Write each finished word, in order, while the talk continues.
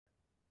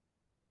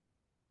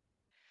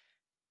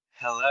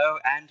Hello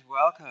and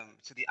welcome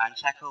to the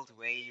Unshackled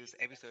Waves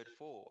episode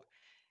 4.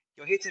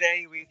 You're here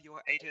today with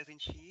your editors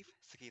in chief,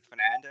 Sakith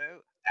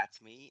Fernando,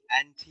 that's me,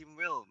 and Tim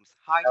Wilms.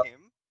 Hi,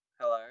 Tim.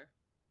 Hello.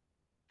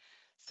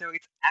 So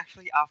it's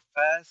actually our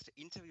first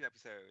interview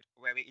episode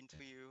where we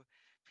interview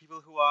people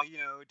who are,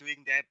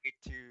 doing their bit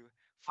to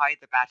fight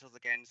the battles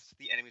against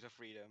the enemies of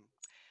freedom.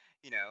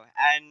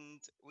 And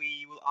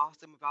we will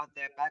ask them about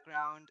their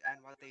background and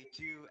what they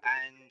do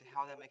and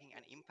how they're making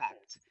an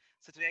impact.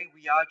 So today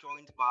we are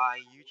joined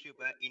by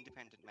YouTuber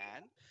Independent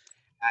Man,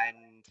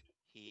 and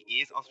he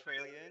is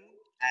Australian.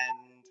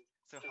 And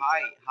so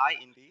hi,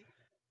 Indy.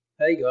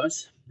 Hey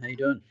guys, how you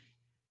doing?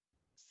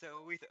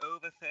 So with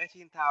over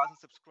 13,000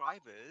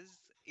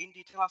 subscribers,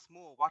 Indy, tell us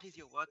more. What is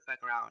your work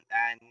background,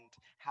 and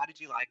how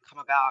did you come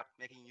about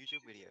making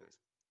YouTube videos?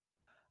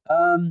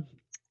 Um,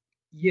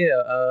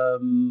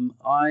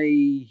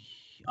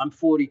 I'm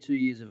 42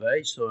 years of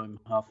age, so I'm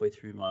halfway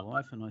through my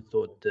life, and I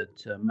thought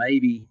that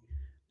maybe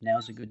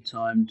now's a good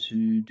time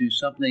to do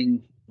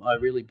something I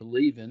really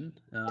believe in,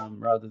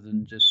 rather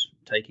than just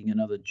taking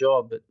another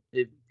job. But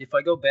if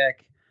I go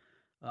back,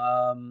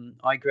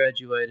 I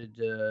graduated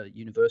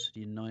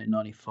university in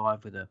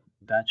 1995 with a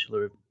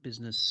Bachelor of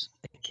Business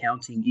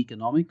Accounting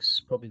Economics,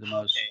 probably the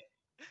most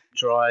Okay.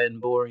 dry and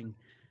boring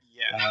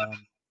Yeah.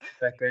 um,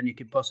 background you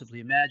could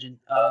possibly imagine.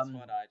 That's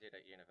what I did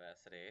at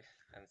university,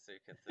 and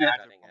Sukat's is That's a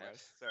studying it.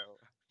 promise. So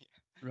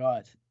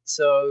Right.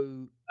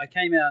 So I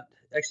came out,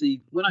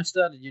 actually, when I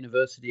started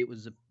university, it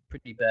was a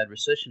pretty bad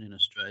recession in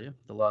Australia,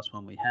 the last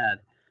one we had.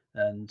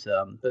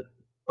 But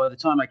by the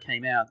time I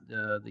came out,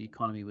 the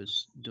economy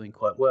was doing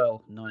quite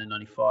well in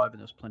 1995, and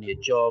there was plenty of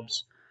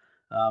jobs.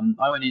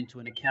 I went into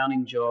an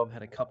accounting job,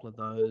 had a couple of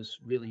those,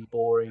 really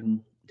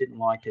boring, didn't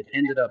like it.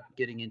 Ended up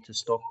getting into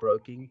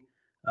stockbroking.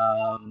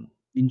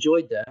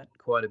 Enjoyed that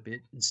quite a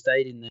bit and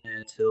stayed in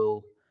there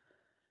till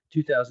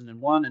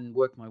 2001 and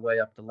worked my way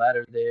up the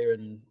ladder there,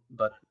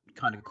 but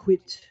kind of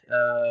quit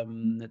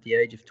at the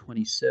age of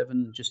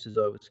 27, just as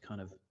I was kind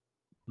of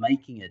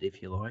making it,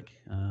 if you like.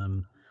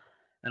 And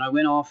I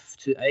went off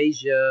to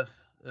Asia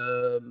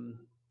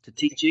to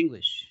teach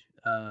English,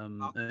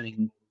 okay.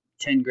 earning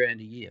 10 grand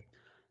a year.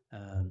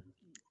 Um,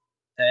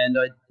 and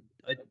I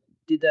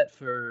did that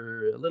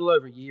for a little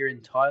over a year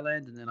in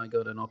Thailand, and then I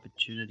got an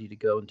opportunity to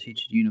go and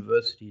teach at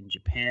university in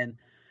Japan.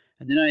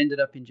 And then I ended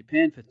up in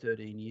Japan for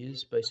 13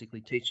 years, basically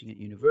teaching at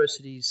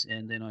universities,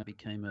 and then I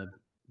became a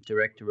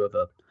director of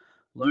a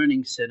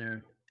learning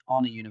center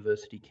on a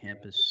university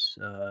campus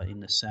in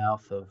the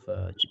south of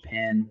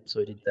Japan.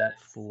 So I did that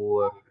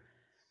for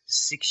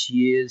 6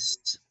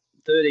 years,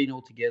 13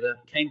 altogether.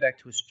 Came back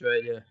to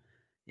Australia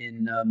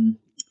in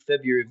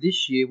February of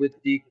this year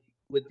with the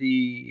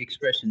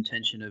express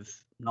intention of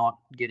not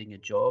getting a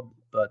job,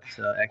 but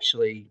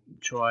actually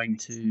trying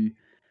to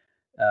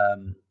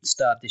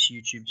start this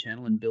YouTube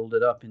channel and build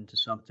it up into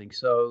something.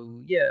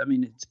 So yeah, I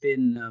mean, it's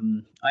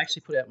been. I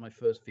actually put out my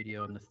first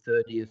video on the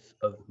 30th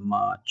of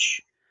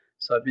March,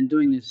 so I've been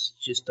doing this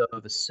just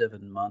over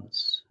 7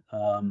 months,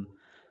 and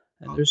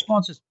Okay.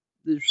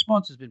 the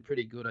response has been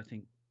pretty good. I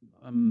think.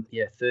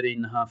 Yeah,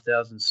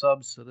 13,500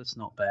 subs, so that's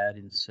not bad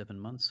in 7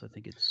 months. I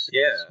think it's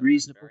Yeah, that's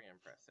reasonable. very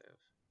impressive.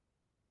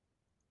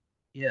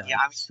 Yeah, Yeah,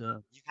 I mean, it's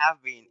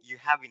you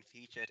have been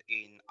featured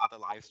in other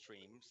live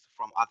streams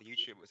from other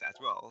YouTubers as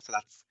well, so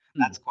that's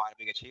hmm. quite a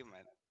big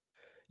achievement.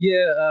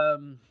 Yeah,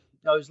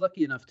 I was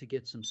lucky enough to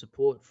get some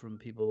support from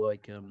people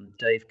like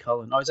Dave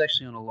Cullen. I was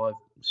actually on a live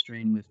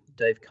stream with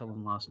Dave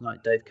Cullen last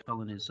night. Dave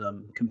Cullen is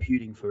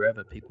Computing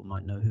Forever. People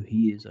might know who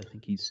he is. I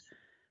think he's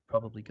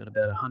probably got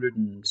about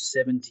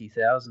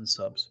 170,000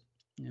 subs.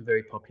 A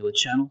very popular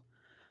channel.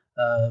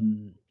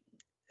 Um,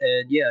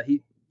 and yeah,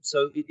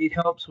 it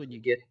helps when you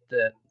get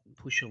that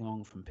push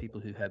along from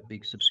people who have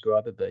big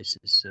subscriber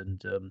bases.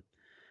 And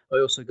I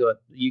also got,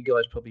 you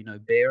guys probably know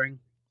Bearing.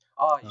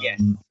 Oh Yes.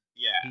 Um,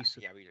 yes. Yeah. he's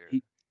Yeah, we do.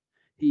 he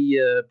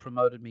he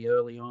promoted me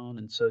early on,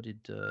 and so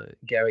did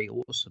Gary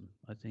Awesome.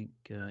 I think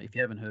if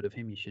you haven't heard of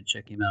him, you should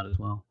check him out as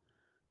well.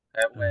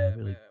 We're,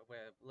 Really,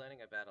 we're we're learning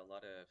about a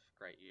lot of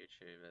great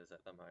YouTubers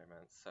at the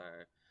moment, so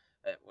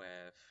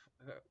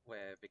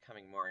we're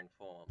becoming more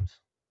informed.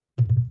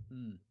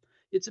 mm.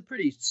 It's a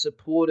pretty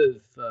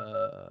supportive.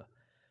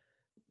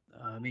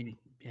 I mean,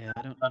 yeah,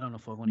 I don't know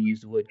if I want to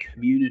use the word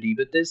community,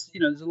 but there's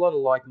a lot of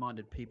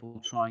like-minded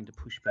people trying to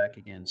push back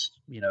against,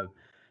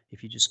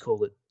 if you just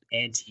call it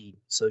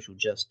anti-social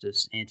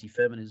justice,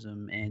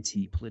 anti-feminism,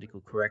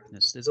 anti-political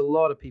correctness. There's a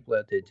lot of people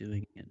out there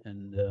doing it,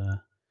 and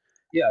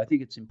yeah, I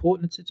think it's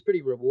important. It's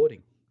pretty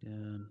rewarding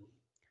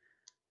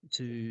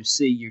to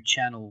see your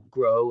channel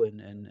grow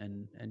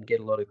and get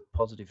a lot of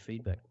positive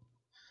feedback.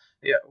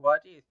 Yeah, why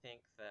do you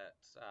think that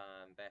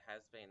there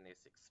has been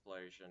this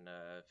explosion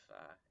of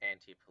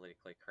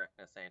anti-politically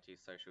correctness,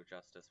 anti-social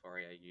justice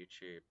warrior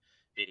YouTube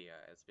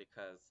videos?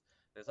 Because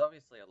there's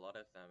obviously a lot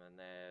of them, and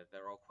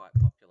they're all quite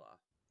popular.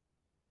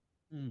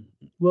 Mm.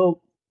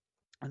 Well,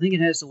 I think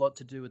it has a lot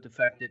to do with the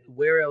fact that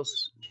where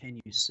else can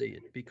you see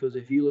it? Because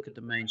if you look at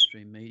the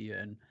mainstream media,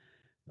 and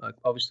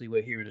obviously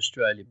we're here in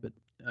Australia, but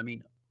I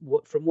mean,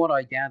 from what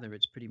I gather,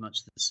 it's pretty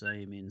much the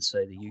same in,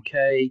 say, the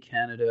UK,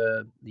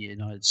 Canada, the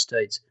United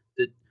States.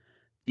 That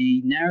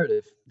the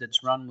narrative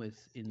that's run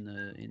with in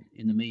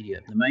the media,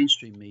 the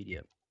mainstream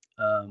media,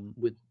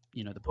 with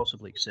the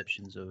possible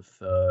exceptions of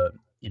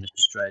in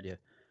Australia,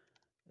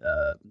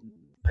 uh,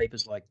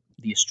 papers like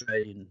the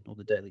Australian or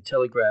the Daily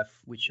Telegraph,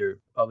 which are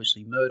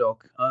obviously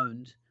Murdoch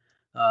owned,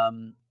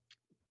 um,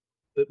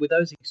 but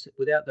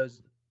without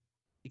those,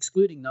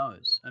 excluding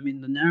those, I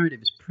mean, the narrative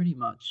is pretty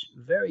much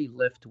very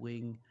left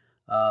wing.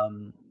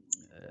 Um,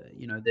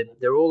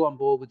 they're all on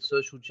board with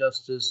social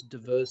justice,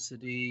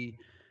 diversity,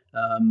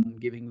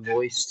 giving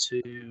voice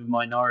to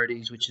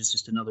minorities, which is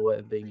just another way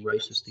of being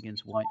racist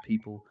against white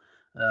people.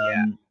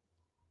 Yeah. Um,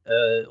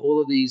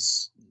 all of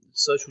these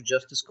social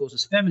justice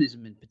causes,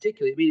 feminism in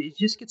particular. I mean, it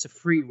just gets a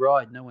free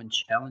ride. No one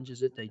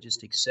challenges it; they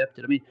just accept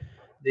it. I mean,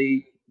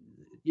 the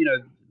you know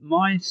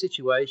my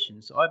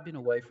situation. So I've been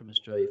away from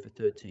Australia for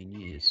 13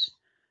 years,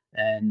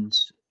 and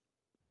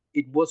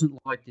it wasn't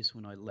like this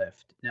when I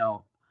left.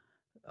 Now,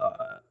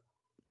 uh,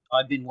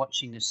 I've been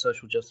watching this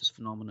social justice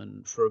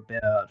phenomenon for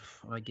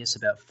I guess,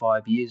 about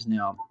 5 years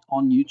now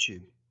on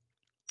YouTube.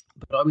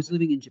 But I was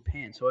living in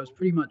Japan, so I was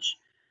pretty much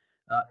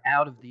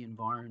out of the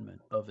environment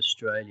of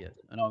Australia,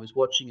 and I was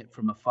watching it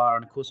from afar.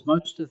 And of course,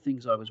 most of the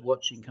things I was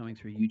watching coming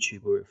through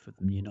YouTube were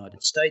from the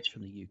United States,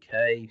 from the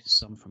UK,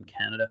 some from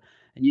Canada,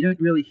 and you don't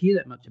really hear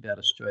that much about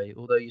Australia,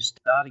 although you're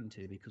starting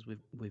to, because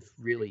we've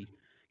really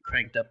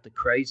cranked up the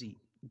crazy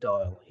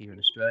dial here in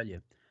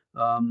Australia.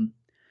 Um,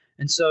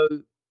 and so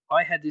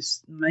I had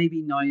this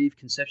maybe naive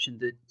conception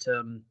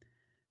that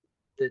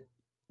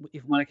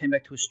if when I came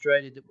back to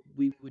Australia, that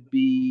we wouldn't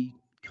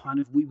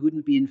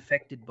be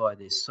infected by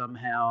this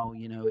somehow.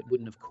 It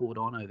wouldn't have caught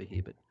on over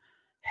here. But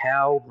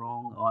how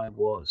wrong I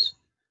was.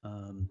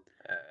 Um,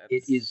 it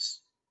It's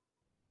is,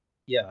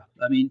 yeah.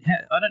 I mean,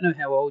 I don't know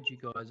how old you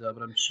guys are,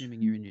 but I'm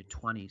assuming you're in your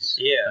 20s.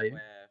 yeah, Are you?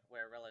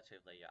 we're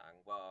relatively young.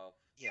 Well,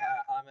 Yeah.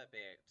 I'm a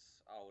bit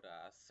older.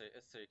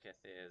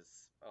 Sukith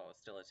is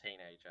still a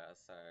teenager,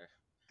 so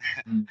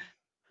Mm.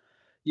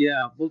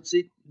 Yeah. Well,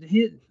 see,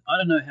 here I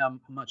don't know how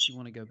much you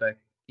want to go back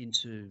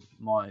into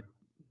my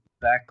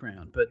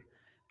background, but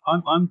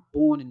I'm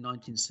born in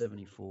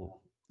 1974,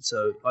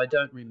 so I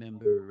don't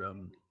remember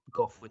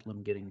Gough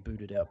Whitlam getting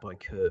booted out by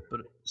Kerr.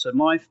 But so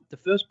the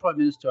first prime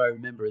minister I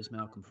remember is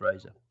Malcolm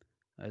Fraser.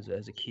 As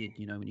a kid,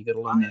 when you got to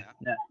Oh learn the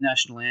yeah.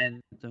 national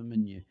anthem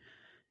and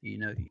you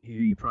know who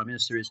your prime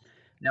minister is.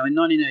 Now in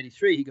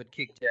 1983 he got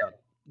kicked out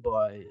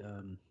by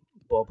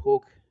Bob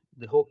Hawke,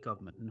 the Hawke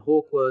government, and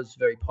Hawke was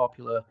very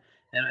popular.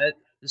 And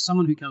as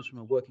someone who comes from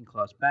a working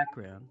class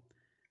background,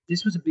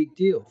 this was a big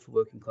deal for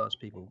working class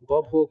people.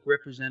 Bob Hawke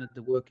represented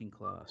the working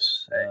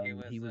class. he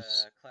He was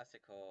was, a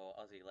classical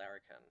Aussie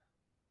larrikin.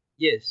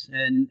 yes,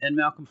 and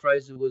Malcolm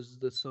Fraser was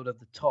the sort of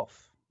the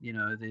toff,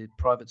 the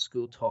private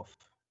school toff.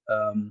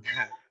 Um,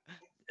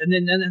 and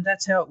then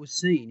that's how it was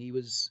seen. He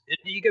was.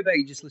 You go back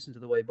and just listen to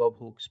the way Bob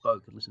Hawke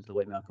spoke, and listen to the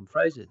way Malcolm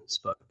Fraser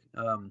spoke.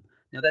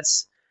 Now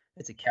that's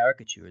a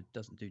caricature. It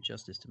doesn't do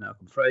justice to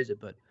Malcolm Fraser,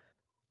 but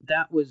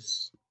that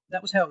was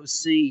that was how it was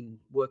seen.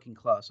 Working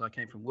class. I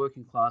came from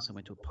working class. I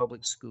went to a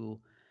public school,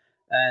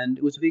 and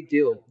it was a big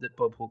deal that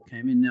Bob Hawke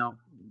came in. Now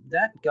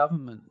that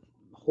government,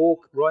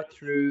 Hawke right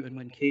through, and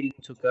when Keating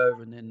took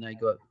over, and then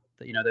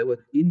they were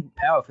in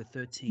power for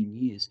 13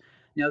 years.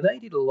 Now they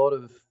did a lot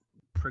of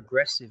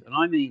progressive, and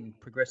I mean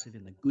progressive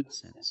in the good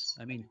sense.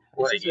 I mean, this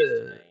What it is used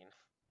to a mean.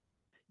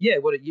 yeah,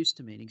 what it used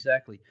to mean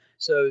exactly.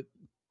 So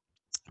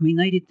I mean,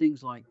 they did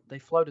things like they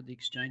floated the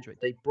exchange rate.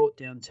 They brought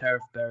down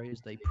tariff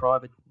barriers. They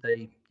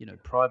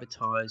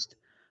privatized.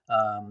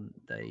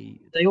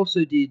 They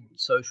also did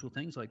social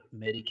things like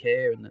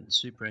Medicare and then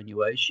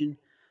superannuation.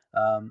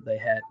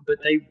 But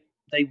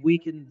they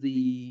weakened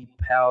the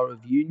power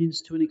of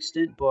unions to an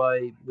extent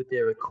by with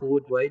their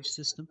accord wage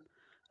system,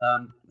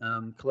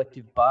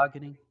 collective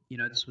bargaining.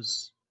 This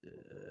was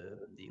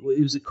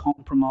it was a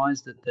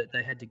compromise that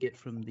they had to get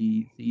from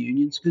the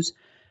unions, because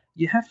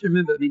you have to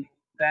remember. I mean,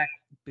 back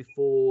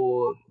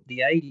before the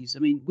 80s, I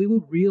mean, we were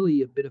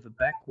really a bit of a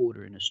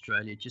backwater in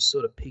Australia, just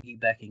sort of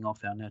piggybacking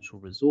off our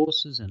natural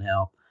resources and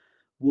our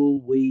wool,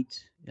 wheat,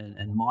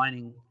 and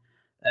mining.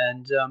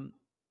 And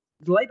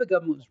the Labor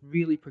government was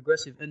really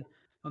progressive. And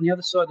on the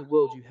other side of the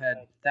world, you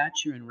had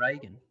Thatcher and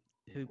Reagan,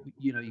 who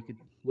you could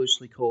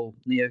loosely call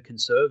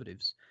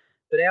neoconservatives.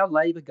 But our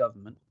Labor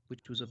government,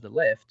 which was of the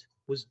left,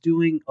 was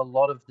doing a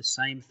lot of the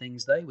same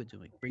things they were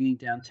doing, bringing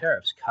down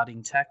tariffs,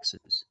 cutting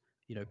taxes,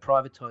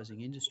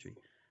 privatizing industry,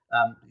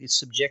 is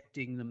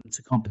subjecting them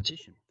to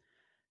competition.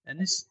 And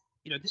this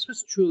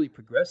was truly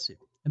progressive.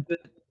 But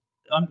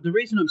the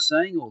reason I'm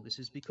saying all this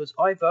is because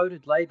I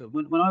voted Labor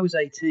when I was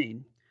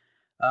 18.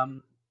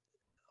 Um,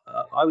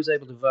 I was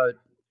able to vote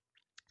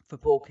for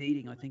Paul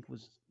Keating. I think it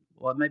was,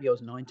 well, maybe I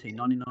was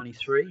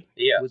 1993.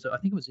 Yeah, I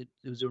think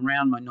it was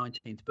around my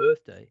 19th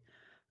birthday.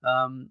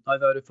 I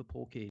voted for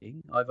Paul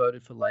Keating. I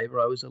voted for Labor.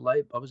 I was a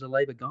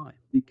Labor guy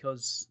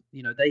because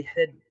they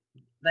had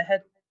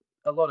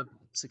a lot of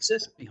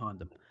success behind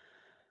them.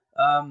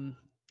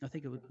 I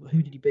think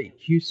who did he beat?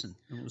 Hewson.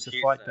 And it was a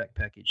fight Houston. back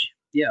package.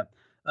 Yeah.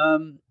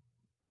 Um,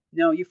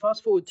 Now, you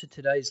fast forward to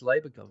today's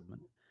Labor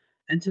government,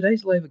 and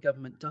today's Labor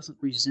government doesn't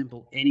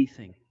resemble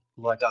anything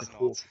It like the does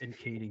Hawke not. and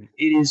Keating.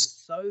 It is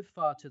so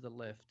far to the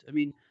left. I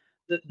mean,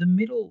 the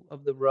middle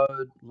of the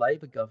road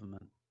Labor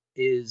government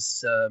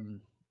is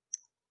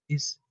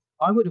is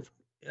I would have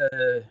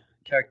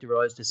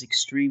characterised as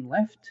extreme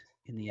left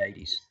in the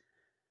 80s.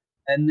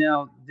 And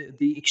now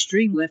the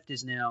extreme left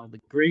is now the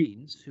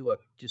Greens, who are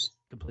just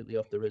completely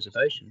off the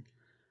reservation.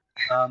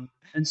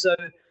 And so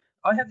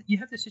you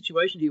have this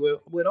situation here where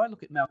when I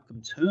look at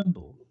Malcolm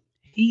Turnbull,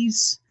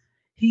 he's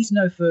he's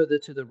no further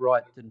to the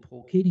right than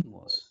Paul Keating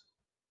was,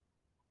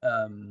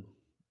 um,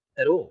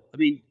 at all. I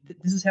mean,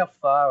 this is how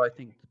far I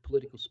think the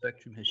political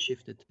spectrum has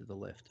shifted to the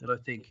left, and I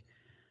think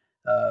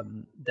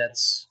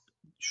that's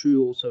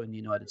true also in the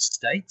United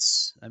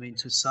States. I mean,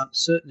 to some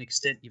certain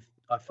extent,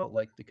 I felt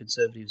like the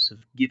Conservatives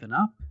have given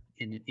up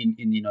in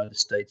the United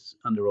States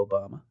under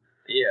Obama.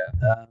 Yeah,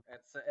 Uh,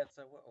 it's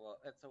a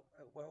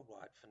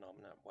worldwide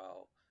phenomenon.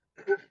 Well,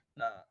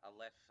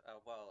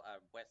 a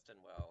Western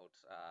world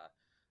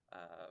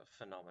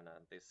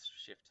phenomenon. This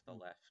shift to the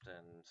left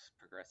and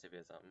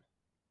progressivism.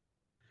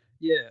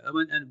 Yeah, I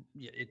mean, and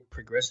yeah,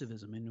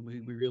 progressivism, and we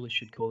really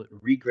should call it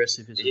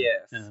regressivism.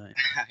 Yes.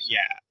 Yeah,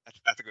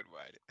 that's a good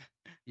word.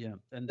 Yeah,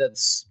 and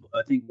that's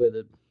I think where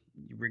the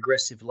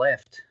regressive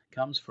left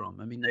comes from.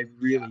 I mean, they Yeah.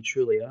 really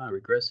truly are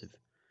regressive,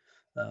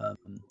 um,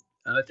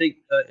 and I think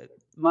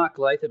Mark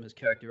Latham is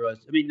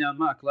characterised. I mean, now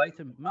Mark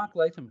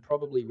Latham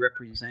probably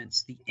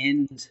represents the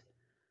end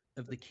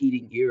of the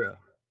Keating era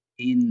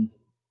in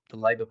the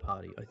Labor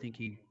Party. I think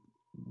he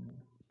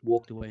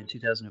walked away in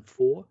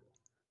 2004,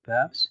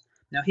 perhaps.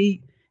 Now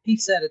he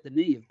sat at the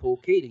knee of Paul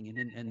Keating,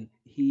 and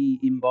he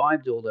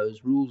imbibed all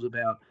those rules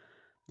about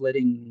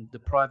letting the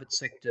private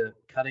sector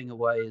cutting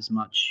away as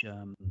much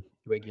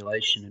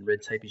regulation and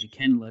red tape as you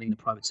can, letting the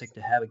private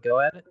sector have a go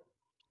at it,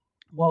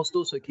 whilst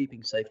also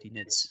keeping safety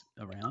nets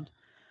around.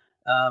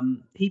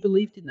 He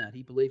believed in that.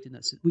 He believed in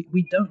that.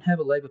 We don't have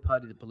a Labor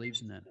Party that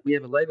believes in that. We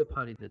have a Labor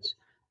Party that's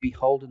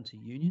beholden to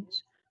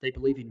unions. They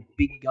believe in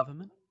big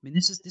government. I mean,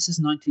 this is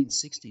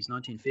 1960s,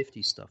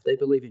 1950s stuff. They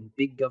believe in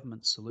big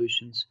government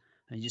solutions,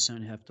 and you just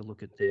only have to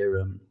look at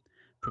their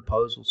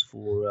proposals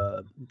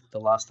for the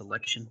last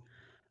election.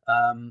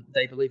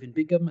 They believe in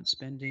big government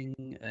spending,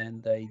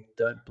 and they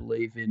don't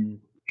believe in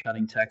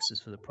cutting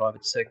taxes for the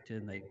private sector.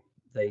 And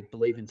they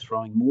believe in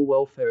throwing more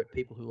welfare at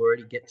people who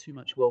already get too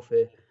much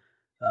welfare.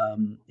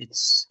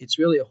 It's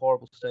really a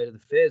horrible state of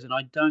affairs, and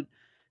I don't.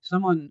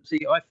 Someone see,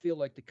 I feel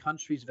like the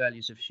country's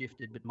values have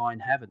shifted, but mine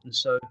haven't, and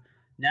so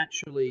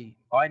naturally,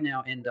 I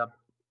now end up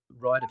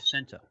right of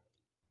centre.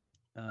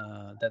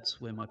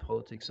 That's where my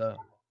politics are,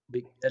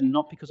 and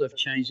not because I've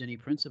changed any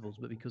principles,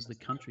 but because the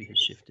country has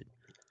shifted.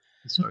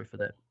 Sorry for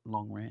that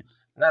long rant.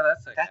 No,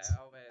 that's okay. That's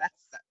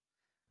that's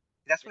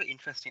that's really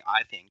interesting,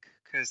 I think,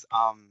 because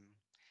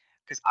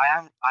I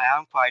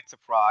am quite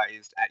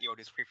surprised at your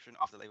description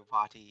of the Labour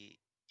Party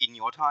in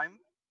your time,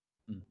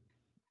 Mm. Yeah.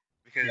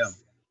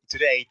 because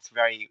today it's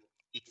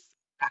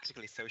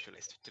practically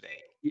socialist today.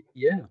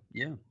 Yeah,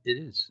 yeah, it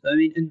is. I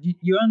mean, and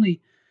you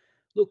only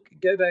look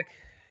go back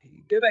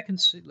and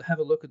have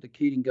a look at the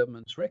Keating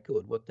government's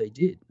record. What they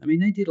did. I mean,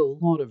 they did a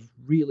lot of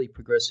really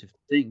progressive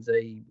things.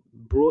 They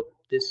brought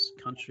this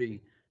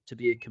country to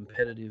be a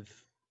competitive,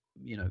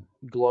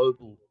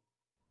 global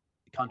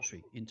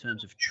country in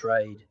terms of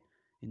trade,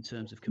 in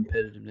terms of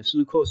competitiveness,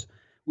 and of course,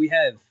 we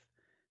have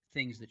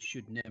things that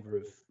should never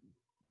have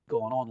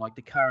gone on. Like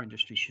the car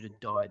industry should have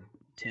died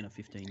 10 or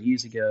 15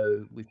 years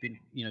ago. We've been,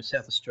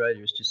 South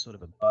Australia is just sort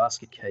of a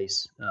basket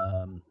case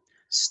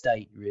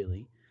state,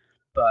 really.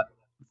 But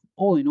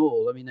all in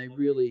all, I mean, they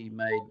really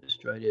made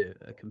Australia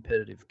a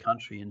competitive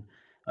country. And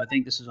I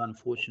think this is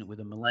unfortunate with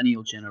the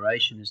millennial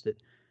generation is that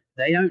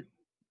they don't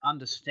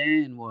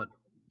understand what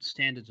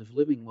standards of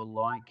living were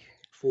like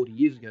 40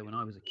 years ago when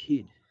I was a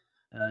kid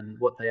and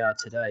what they are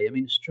today. I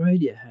mean,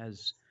 Australia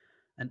has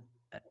an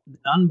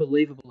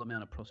unbelievable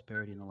amount of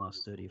prosperity in the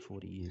last 30 or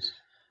 40 years.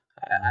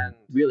 And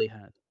Really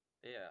had.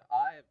 yeah,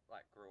 I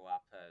grew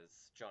up as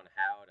John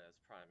Howard as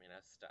Prime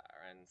Minister,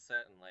 and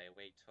certainly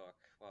we took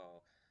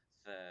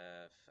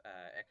the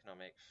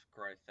economic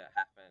growth that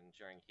happened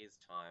during his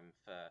time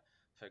for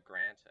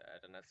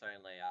granted, and it's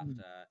only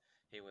after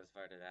he was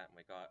voted out and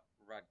we got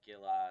Rudd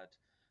Gillard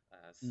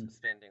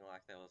spending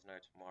like there was no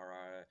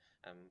tomorrow,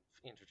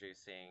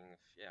 introducing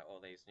all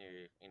these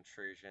new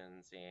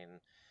intrusions in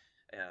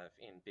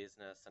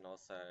business and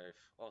also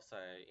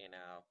in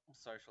our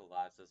social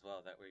lives as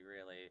well, that we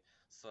really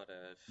sort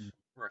of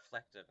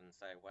reflected and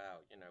say,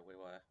 wow, we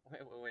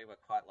were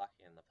quite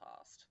lucky in the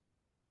past.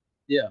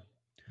 Yeah,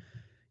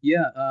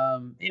 yeah.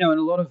 And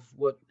a lot of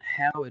what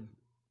Howard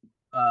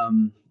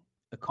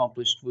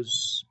accomplished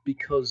was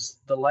because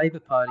the Labor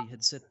Party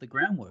had set the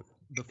groundwork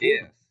before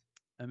them.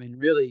 I mean,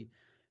 really,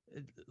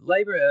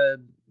 Labor,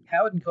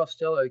 Howard and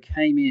Costello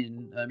came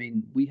in. I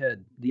mean, we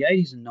had the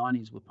 80s and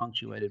 90s were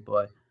punctuated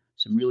by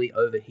some really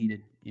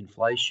overheated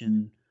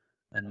inflation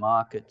and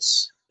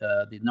markets.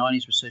 The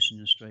 90s recession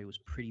in Australia was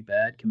pretty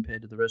bad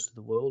compared to the rest of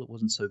the world. It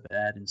wasn't so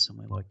bad in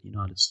somewhere like the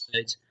United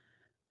States.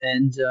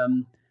 And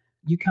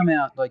you come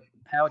out like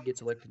Howard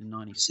gets elected in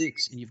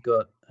 '96, and you've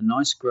got a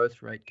nice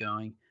growth rate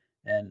going,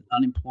 and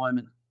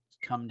unemployment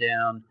come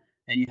down,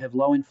 and you have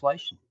low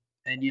inflation.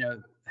 And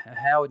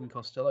Howard and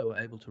Costello were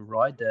able to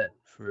ride that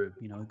for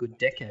a good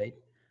decade.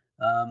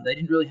 They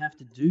didn't really have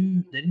to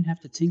do. They didn't have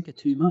to tinker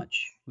too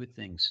much with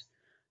things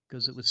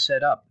because it was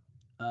set up.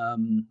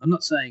 I'm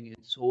not saying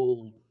it's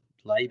all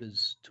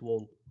Labor's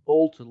to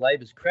all to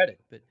Labor's credit,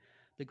 but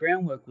the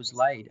groundwork was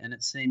laid, and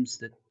it seems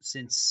that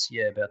since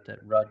about that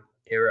Rudd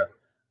era,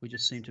 we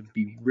just seem to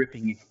be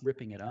ripping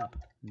it up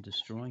and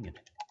destroying it.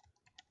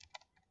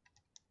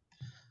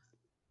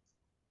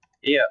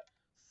 Yeah.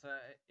 So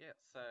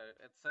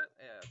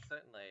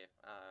certainly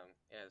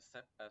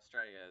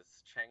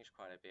Australia's changed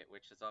quite a bit,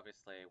 which is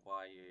obviously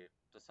why you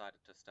decided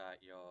to start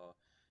your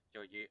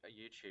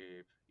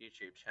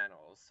YouTube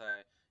channel. So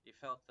you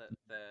felt that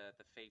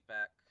the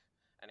feedback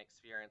and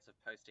experience of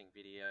posting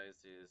videos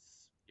is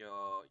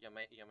you're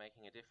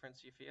making a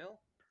difference. You feel?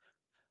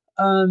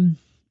 Um,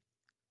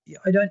 yeah,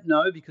 I don't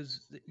know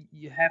because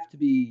you have to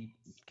be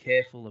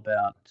careful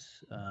about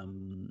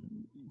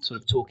sort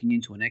of talking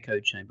into an echo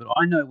chamber. But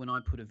I know when I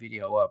put a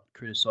video up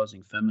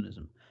criticizing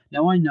feminism,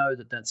 now I know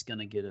that that's going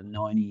to get a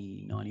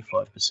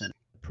 90-95%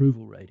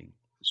 approval rating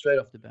straight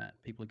off the bat.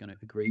 People are going to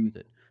agree with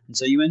it, and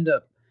so you end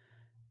up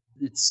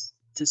it's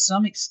to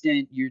some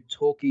extent you're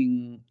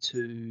talking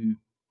to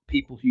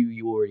people who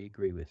you already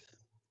agree with,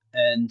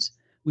 and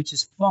which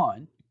is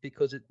fine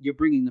because you're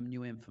bringing them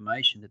new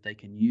information that they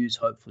can use.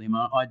 Hopefully,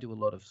 I do a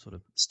lot of sort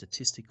of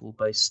statistical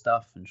based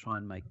stuff and try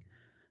and make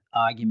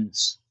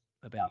arguments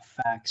about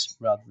facts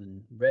rather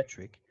than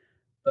rhetoric.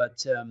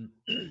 But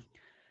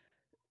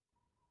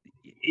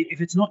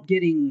if it's not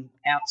getting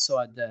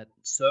outside that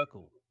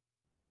circle,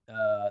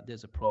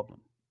 there's a problem.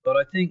 But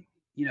I think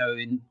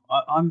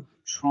I'm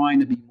trying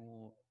to be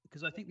more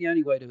because I think the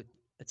only way to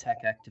attack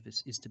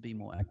activists is to be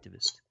more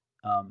activist.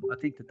 I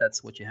think that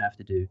that's what you have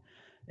to do,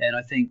 and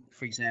I think,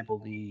 for example,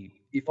 the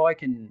if I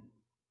can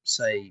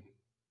say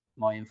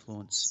my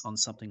influence on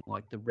something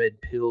like the Red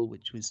Pill,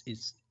 which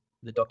is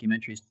the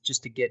documentary, is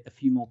just to get a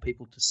few more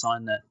people to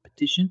sign that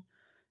petition.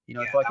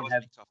 Yeah, If I that can was a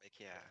have big topic.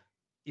 Yeah.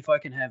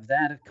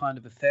 that kind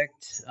of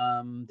effect,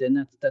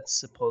 then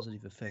that's a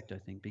positive effect, I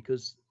think,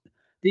 because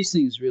these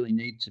things really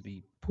need to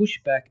be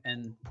pushed back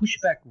and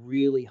pushed back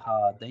really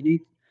hard.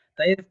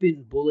 They have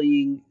been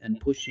bullying and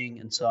pushing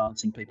and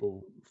silencing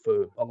people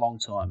for a long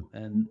time,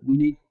 and we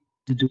need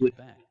to do it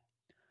back.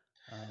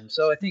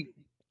 So I think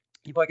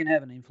if I can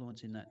have an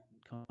influence in that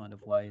kind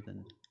of way,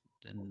 then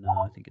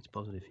I think it's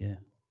positive. Yeah.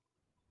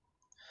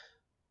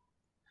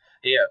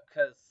 Yeah,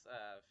 because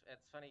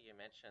it's funny you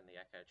mentioned the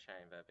echo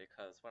chamber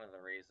because one of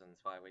the reasons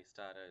why we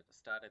started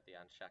the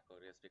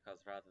Unshackled is because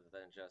rather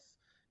than just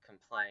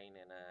complain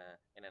in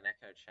an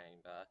echo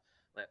chamber,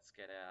 let's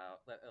get our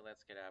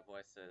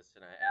voices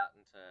out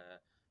into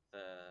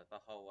the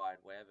whole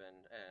wide web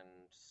and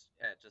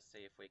just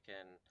see if we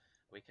can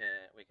make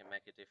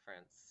a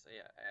difference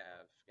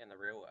in the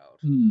real world.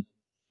 Mm.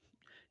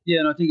 Yeah,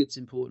 and I think it's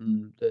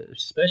important,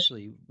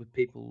 especially with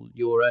people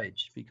your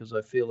age, because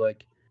I feel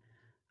like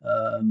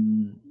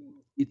um,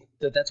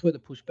 that's where the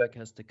pushback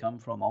has to come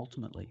from.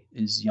 Ultimately,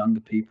 is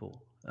younger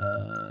people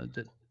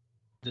that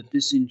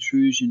this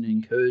incursion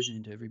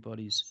into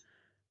everybody's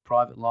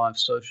private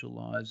lives, social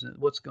lives.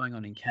 What's going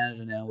on in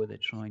Canada now, where they're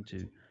trying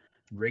to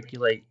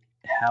regulate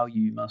how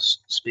you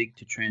must speak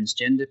to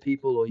transgender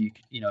people, or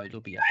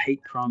it'll be a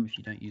hate crime if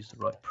you don't use the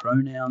right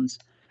pronouns.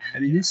 I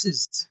mean, Yeah. this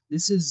is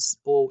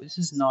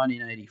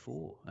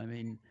 1984. I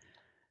mean,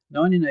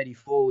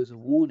 1984 was a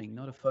warning,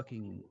 not a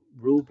fucking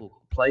rule book,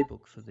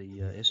 playbook for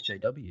the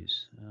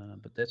SJWs.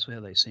 But that's how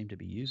they seem to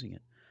be using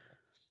it.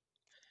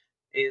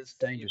 It's Is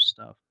you dangerous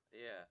stuff.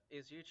 Yeah,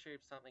 is YouTube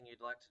something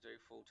you'd like to do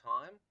full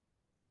time?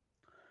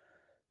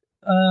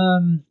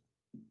 Um,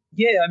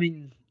 yeah, I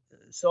mean,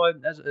 so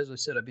as I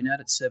said, I've been at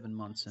it 7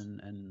 months,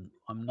 and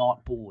I'm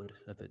not bored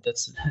of it.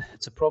 That's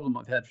it's a problem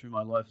I've had through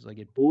my life, is I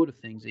get bored of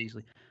things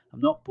easily. I'm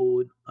not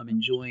bored. I'm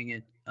enjoying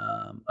it.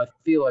 I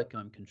feel like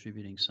I'm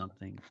contributing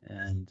something,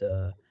 and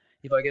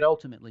if I could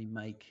ultimately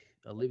make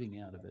a living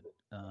out of it,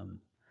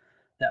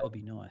 that would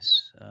be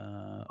nice.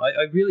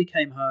 I really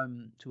came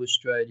home to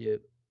Australia.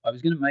 I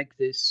was going to make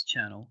this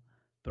channel,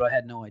 but I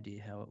had no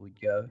idea how it would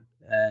go,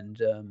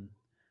 and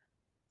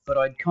but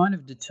I'd kind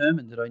of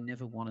determined that I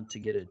never wanted to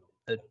get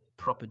a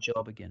proper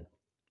job again.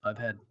 I've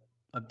had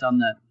I've done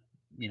that,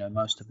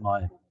 most of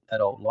my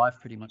adult life,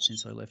 pretty much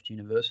since I left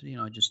university,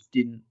 and I just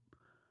didn't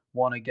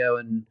want to go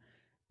and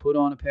put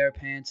on a pair of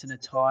pants and a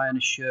tie and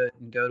a shirt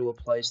and go to a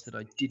place that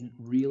I didn't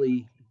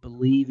really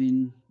believe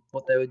in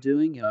what they were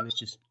doing. I was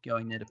just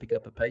going there to pick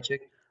up a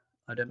paycheck.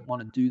 I don't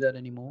want to do that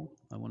anymore.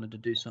 I wanted to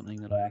do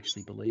something that I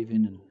actually believe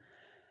in,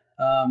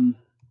 and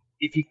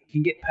if you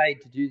can get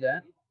paid to do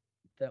that,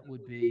 that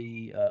would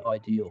be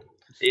ideal.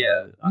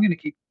 Yeah, So I'm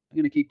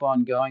gonna keep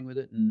on going with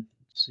it and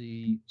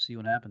see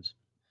what happens.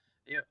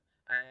 yeah.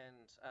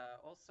 And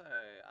also,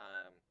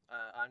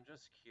 I'm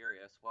just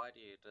curious, why do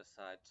you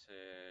decide to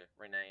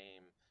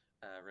remain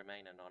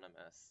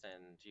anonymous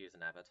and use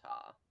an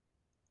avatar?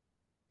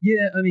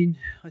 Yeah, I mean,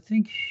 I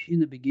think in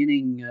the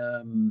beginning,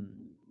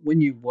 when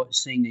you watch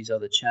seeing these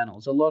other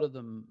channels, a lot of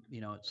them,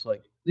 it's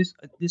like this.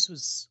 This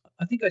was,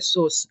 I think I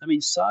saw. I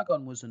mean,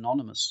 Sargon was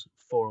anonymous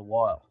for a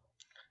while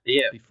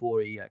Yeah,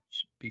 before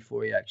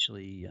he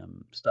actually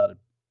started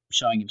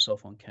showing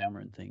himself on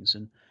camera and things.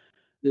 And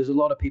there's a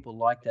lot of people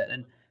like that.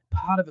 And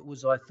part of it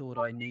was I thought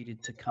I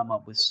needed to come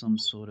up with some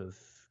sort of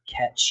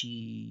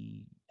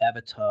catchy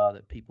avatar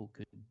that people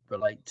could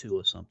relate to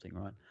or something,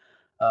 right?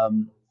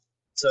 Um,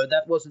 so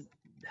that wasn't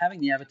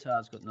having the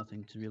avatars got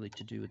nothing to really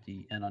to do with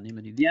the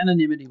anonymity. The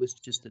anonymity was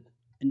just that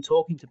in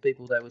talking to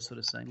people, they were sort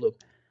of saying, "Look,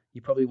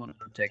 you probably want to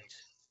protect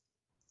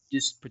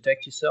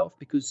yourself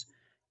because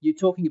you're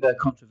talking about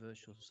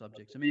controversial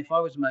subjects. I mean,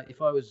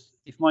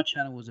 if my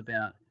channel was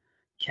about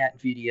cat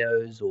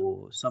videos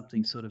or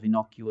something sort of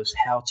innocuous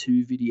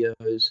how-to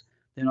videos,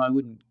 then I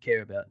wouldn't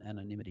care about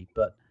anonymity.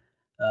 But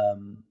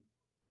um,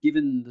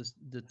 given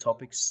the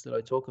topics that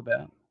I talk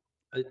about,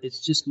 it's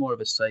just more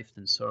of a safe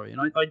than sorry.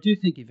 And I do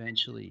think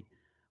eventually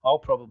I'll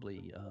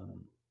probably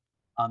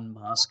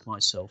unmask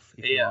myself,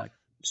 if you yeah, like,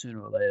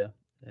 sooner or later.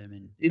 I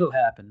mean, it'll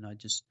happen.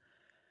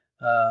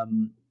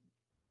 Um,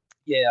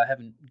 yeah, I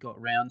haven't got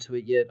round to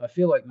it yet. I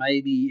feel like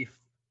maybe if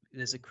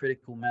there's a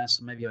critical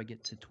mass, maybe I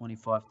get to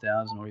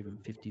 25,000 or even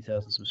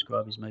 50,000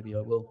 subscribers, maybe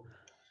I will.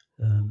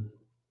 Um,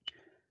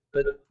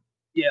 but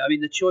yeah, I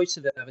mean, the choice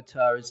of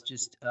avatar is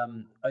just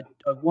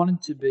I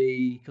wanted to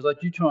be because I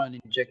do try and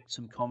inject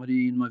some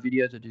comedy in my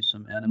videos. I do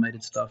some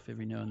animated stuff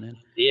every now and then,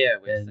 yeah.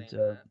 We've and seen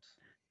that.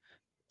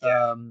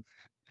 Yeah. um,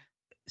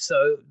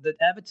 so the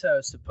avatar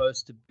is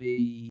supposed to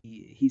be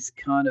he's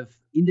kind of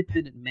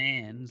independent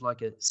man, he's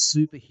like a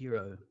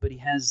superhero, but he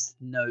has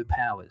no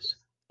powers,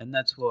 and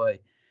that's why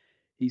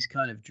he's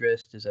kind of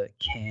dressed as a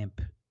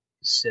camp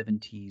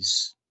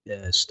 70s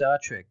Star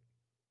Trek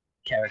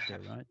character,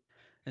 right?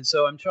 And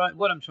so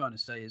what I'm trying to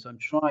say is I'm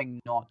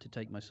trying not to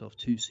take myself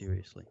too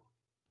seriously.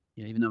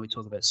 Even though we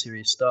talk about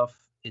serious stuff,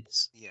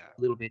 it's Yeah.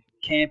 a little bit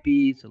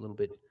campy, it's a little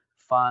bit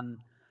fun.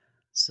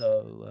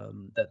 So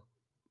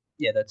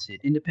yeah, that's it.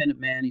 Independent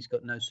man. He's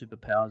got no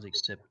superpowers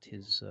except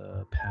his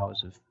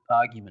powers of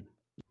argument.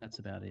 That's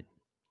about it.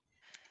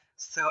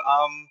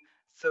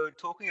 So,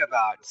 talking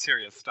about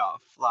serious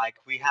stuff, like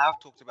we have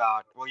talked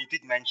about, well, you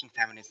did mention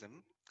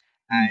feminism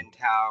Mm. and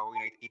how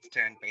it's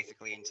turned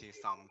basically into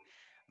some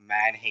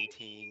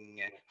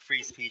man-hating,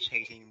 free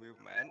speech-hating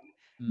movement.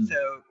 Mm.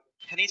 So,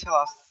 can you tell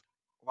us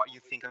what you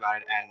think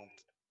about it and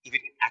if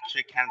it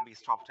actually can be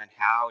stopped and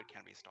how it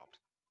can be stopped?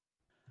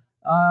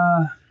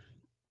 Uh,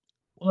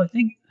 well, I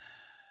think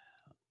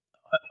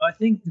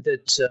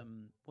that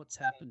what's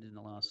happened in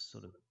the last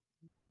sort of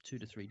 2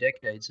 to 3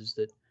 decades is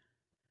that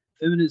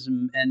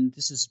feminism, and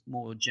this is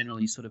more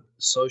generally sort of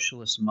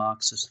socialist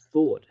Marxist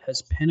thought,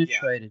 has Yeah,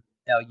 penetrated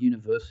our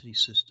university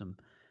system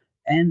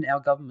and our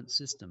government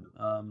system.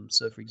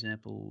 So, for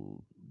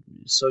example,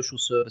 social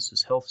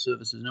services, health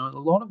services, a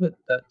lot of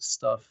that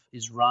stuff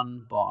is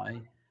run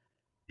by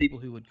people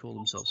who would call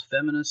themselves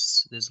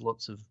feminists. There's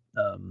lots of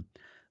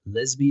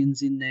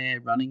lesbians in there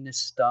running this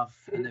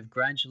stuff, and they've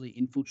gradually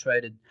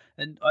infiltrated.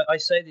 And I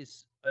say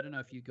this, I don't know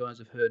if you guys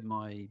have heard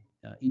my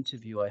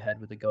interview I had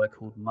with a guy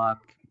called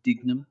Mark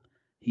Dignam.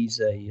 He's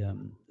a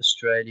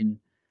Australian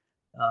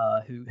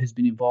who has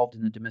been involved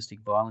in the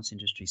domestic violence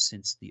industry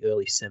since the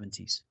early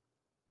 70s,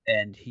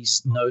 and okay.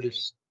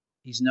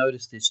 he's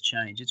noticed this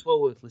change. It's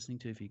well worth listening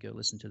to if you go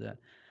listen to that.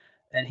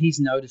 And he's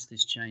noticed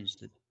this change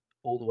that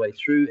all the way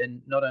through.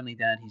 And not only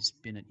that, he's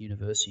been at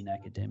university and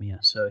academia,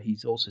 so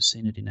he's also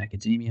seen it in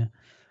academia,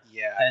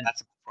 Yeah, and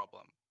that's a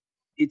problem.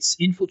 it's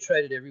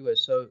infiltrated everywhere.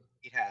 So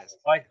It has.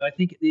 I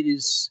think it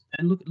is,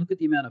 and look at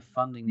the amount of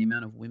funding, the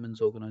amount of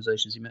women's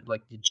organisations, the amount,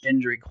 like the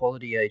Gender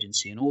Equality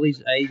Agency, and all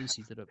these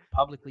agencies that are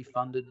publicly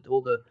funded,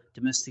 all the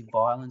domestic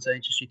violence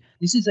agency.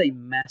 This is a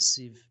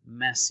massive,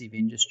 massive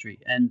industry,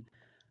 and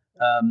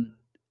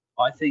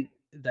I think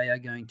they are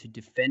going to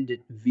defend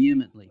it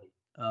vehemently.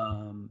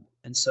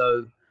 And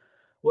so,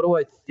 what do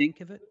I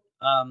think of it?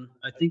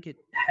 I think it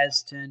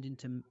has turned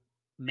into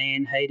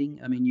man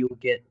hating. I mean, you'll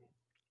get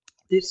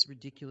this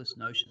ridiculous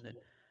notion that,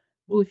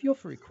 well, if you're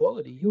for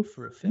equality, you're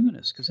for a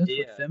feminist because that's what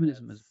Yeah,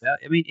 feminism is that's about.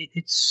 I mean,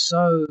 it's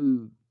so.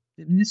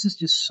 I mean, this is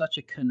just such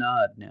a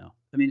canard now.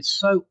 I mean, it's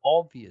so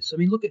obvious. I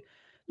mean, look at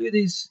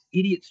these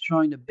idiots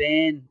trying to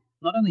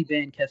not only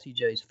ban Cassie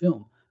J's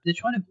film, but they're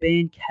trying to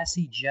ban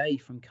Cassie J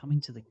from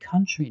coming to the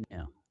country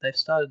now. They've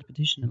started a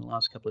petition in the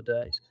last couple of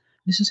days.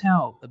 This is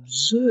how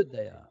absurd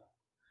they are.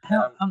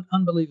 How um,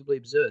 unbelievably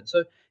absurd.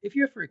 So, if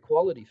you're for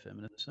equality,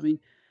 feminists, I mean,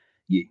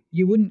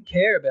 you wouldn't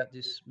care about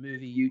this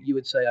movie. You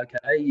would say, okay,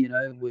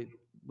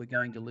 we're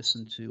going to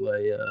listen to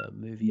a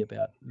movie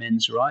about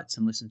men's rights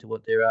and listen to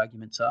what their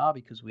arguments are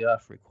because we are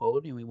for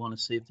equality and we want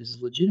to see if this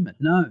is legitimate.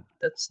 No,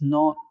 that's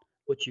not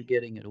what you're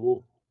getting at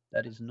all.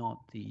 That is not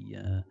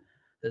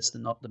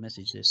not the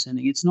message they're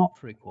sending. It's not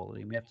for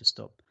equality, and we have to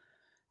stop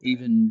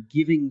even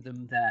giving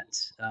them that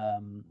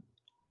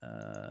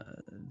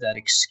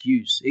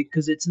excuse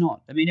because it's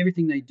not. I mean,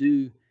 everything they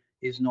do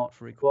is not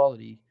for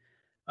equality.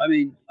 I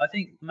mean, I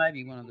think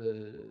maybe one of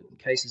the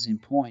cases in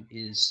point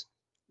is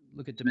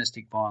look at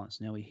domestic violence.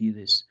 Now we hear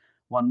this: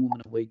 1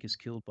 woman a week is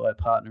killed by a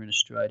partner in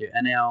Australia,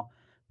 and our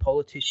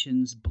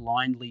politicians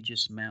blindly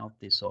just mouth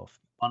this off.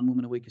 1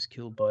 woman a week is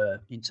killed by an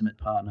intimate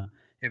partner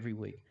every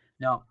week.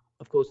 Now,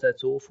 of course,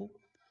 that's awful,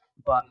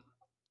 but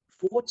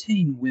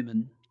 14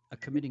 women are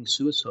committing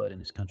suicide in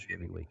this country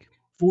every week.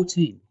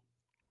 14.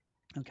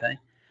 Okay.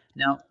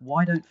 Now,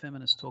 why don't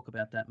feminists talk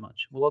about that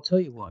much? Well, I'll tell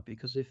you why.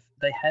 Because if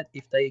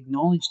they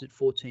acknowledged that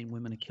 14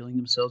 women are killing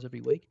themselves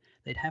every week,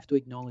 they'd have to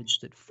acknowledge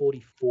that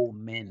 44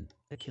 men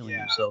are killing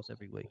Yeah. themselves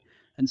every week.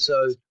 And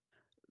so, Yes.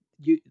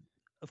 you,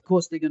 of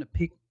course, they're going to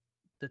pick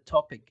the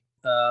topic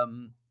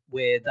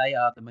where they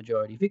are the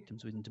majority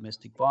victims. Within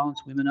domestic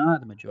violence, women are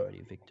the majority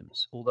of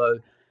victims. Although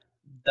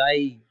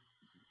they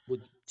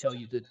would tell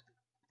you that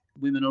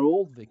women are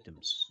all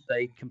victims.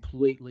 They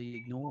completely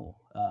ignore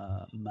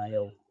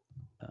male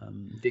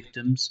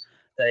victims.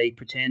 They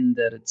pretend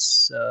that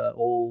it's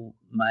all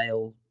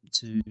male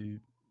to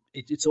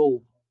it's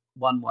all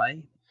one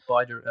way,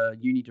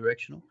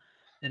 unidirectional,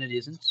 and it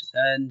isn't.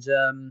 And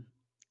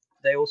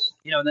they also,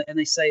 and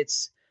they say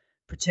it's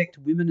protect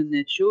women and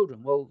their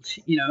children. Well,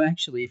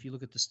 actually, if you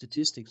look at the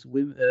statistics,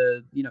 women,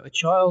 a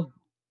child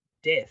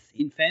death,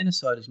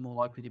 infanticide, is more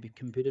likely to be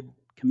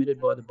committed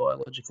by the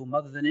biological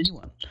mother than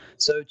anyone.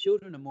 So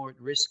children are more at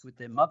risk with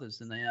their mothers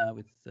than they are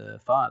with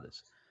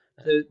fathers.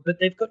 So, but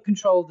they've got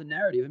control of the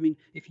narrative. I mean,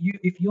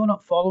 if you're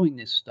not following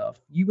this stuff,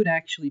 you would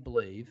actually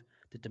believe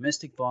that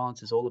domestic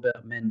violence is all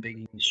about men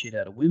beating the shit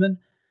out of women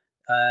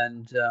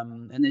and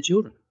their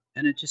children,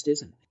 and it just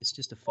isn't. It's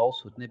just a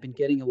falsehood, and they've been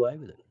getting away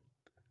with it.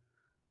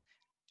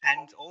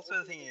 And also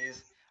the thing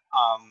is,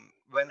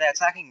 when they're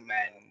attacking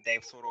men,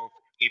 they've sort of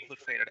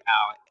infiltrated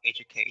our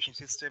education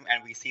system,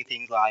 and we see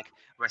things like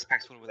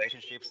respectful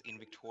relationships in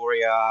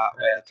Victoria,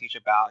 where they teach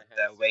about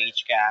the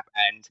wage gap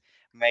and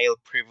male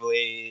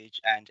privilege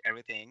and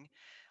everything.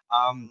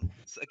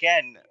 So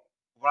again,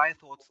 what are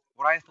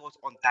your thoughts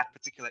on that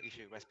particular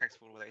issue,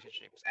 respectful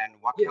relationships, and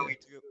what can Yeah. we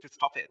do to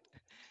stop it?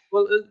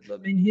 Well, I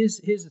mean, here's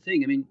the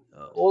thing. I mean,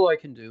 all I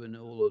can do and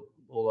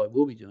all I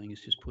will be doing is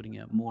just putting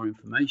out more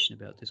information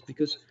about this,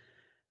 because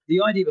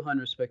the idea behind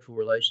respectful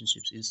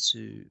relationships is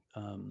to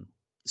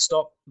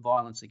stop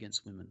violence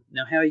against women.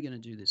 Now, how are you going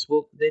to do this?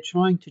 Well, they're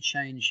trying to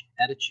change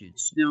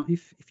attitudes. Now,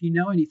 if you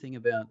know anything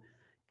about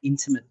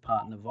intimate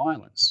partner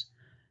violence,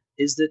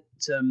 is that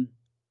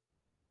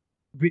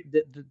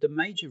the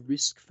major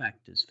risk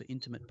factors for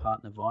intimate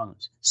partner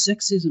violence,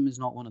 sexism is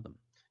not one of them.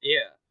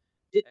 Yeah.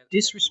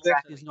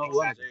 Disrespect Exactly, is not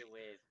one of Exactly. them. To do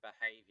with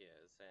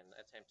behaviours and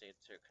attempting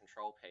to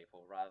control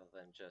people rather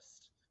than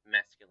just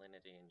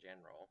masculinity in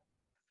general.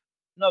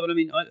 No, but I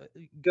mean,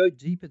 go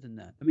deeper than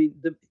that. I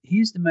mean,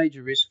 here's the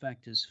major risk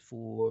factors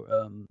for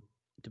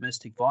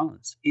domestic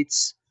violence.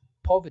 It's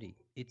poverty.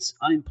 It's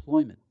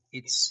unemployment.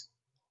 It's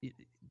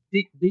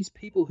these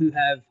people who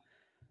have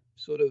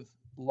sort of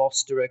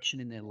lost direction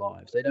in their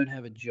lives. They don't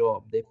have a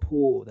job. They're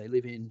poor. They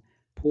live in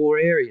poor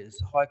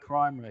areas, high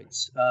crime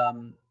rates, a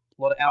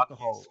lot of Drug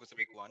alcohol, use was a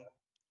big one.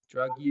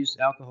 drug use,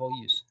 alcohol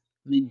use.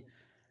 I mean,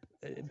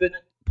 but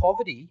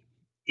poverty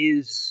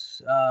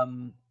is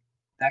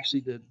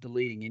actually the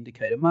leading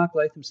indicator. Mark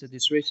Latham said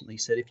this recently. He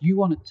said if you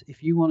want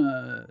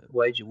to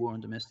wage a war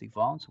on domestic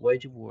violence,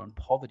 wage a war on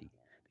poverty,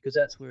 because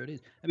that's where it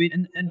is. I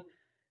mean, and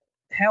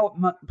how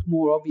much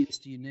more obvious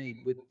do you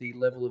need with the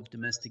level of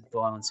domestic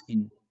violence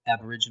in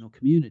Aboriginal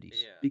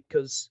communities? Yeah.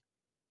 Because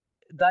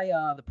they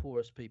are the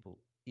poorest people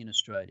in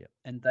Australia,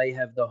 and they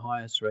have the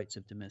highest rates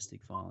of domestic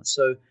violence.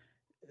 So,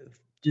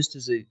 just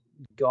as a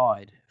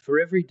guide, for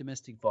every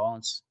domestic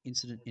violence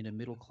incident in a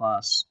middle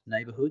class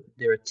neighbourhood,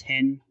 there are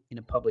 10 in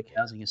a public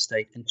housing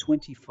estate and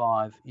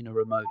 25 in a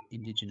remote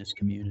Indigenous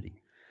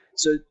community.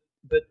 So,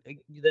 but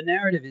the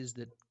narrative is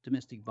that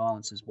domestic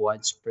violence is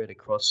widespread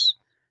across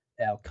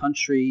our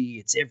country,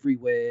 it's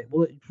everywhere.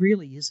 Well, it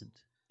really isn't.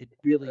 It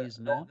really is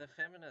not. The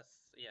feminists,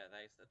 yeah,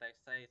 they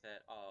say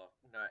that, oh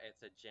no,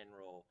 it's a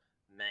general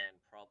man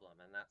problem,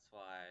 and that's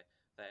why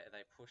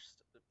they push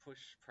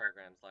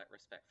programs like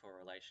respectful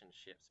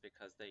relationships,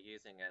 because they're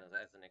using it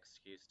as an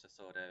excuse to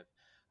sort of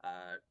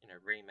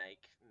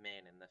remake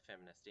men in the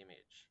feminist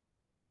image.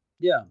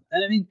 Yeah,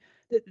 and I mean,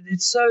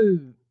 it's so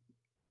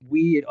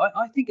weird.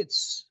 I think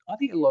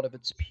a lot of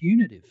it's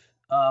punitive.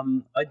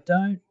 I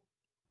don't,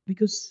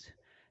 because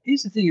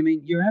here's the thing. I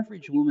mean, your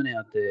average woman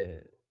out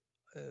there,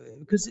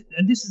 and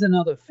this is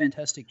another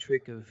fantastic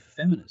trick of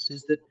feminists,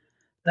 is that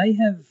they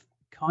have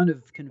kind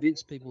of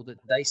convinced people that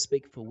they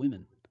speak for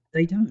women.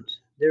 They don't.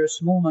 They're a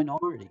small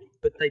minority,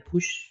 but they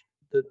push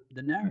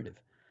the narrative,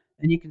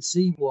 and you can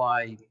see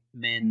why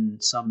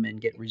some men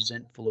get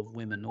resentful of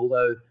women.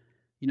 Although,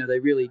 they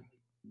really,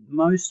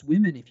 most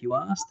women, if you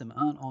ask them,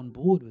 aren't on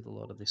board with a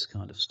lot of this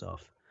kind of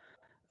stuff.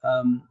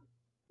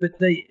 But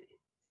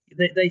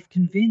they've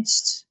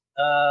convinced.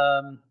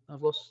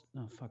 I've lost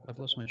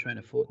my train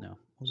of thought now.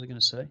 What was I going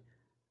to say?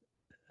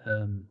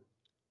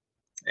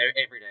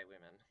 Everyday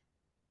women.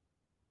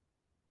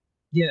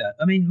 Yeah,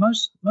 I mean,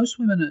 most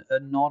women are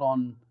not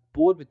on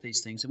board with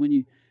these things, and when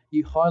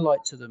you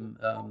highlight to them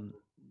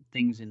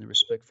things in the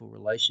respectful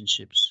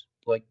relationships,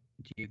 like,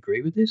 do you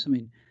agree with this? I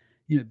mean,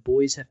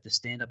 boys have to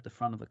stand up the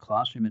front of the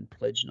classroom and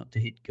pledge not to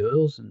hit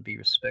girls and be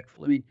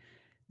respectful. I mean,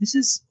 this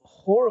is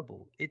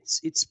horrible.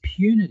 It's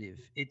punitive.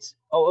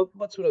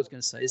 What's what I was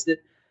going to say is that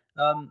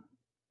um,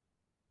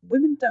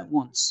 women don't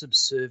want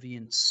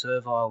subservient,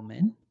 servile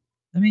men.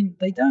 I mean,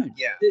 they don't.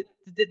 Yeah.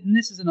 And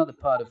this is another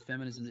part of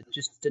feminism that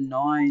just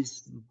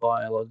denies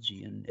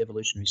biology and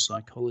evolutionary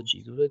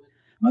psychology.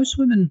 Most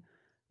women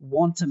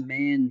want a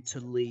man to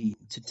lead,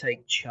 to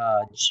take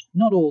charge.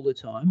 Not all the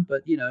time,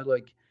 but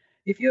like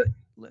if you're,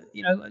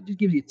 like, just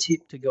give you a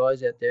tip to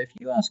guys out there. If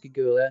you ask a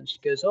girl out and she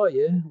goes, "Oh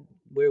yeah,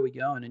 where are we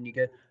going?" and you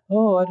go,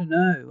 "Oh, I don't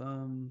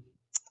know.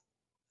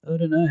 I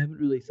don't know. I haven't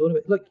really thought of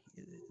it." Look,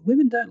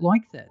 women don't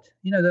like that.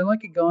 They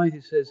like a guy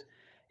who says,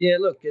 "Yeah,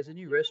 look, there's a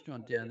new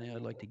restaurant down there.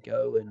 I'd like to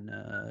go,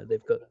 and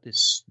they've got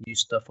this new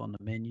stuff on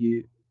the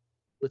menu.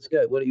 Let's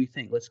go. What do you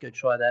think? Let's go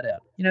try that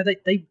out."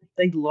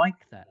 They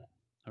like that.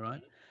 All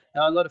right.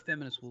 Now, a lot of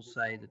feminists will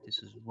say that this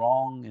is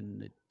wrong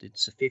and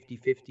it's a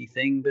 50-50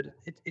 thing, but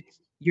it's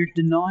you're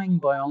denying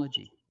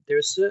biology. There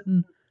are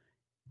certain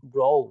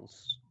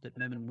roles that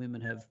men and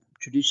women have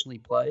traditionally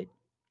played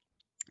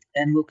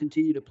and will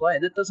continue to play.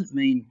 And that doesn't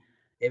mean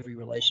every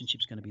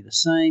relationship's going to be the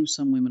same.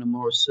 Some women are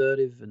more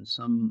assertive, and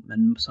some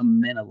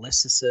men are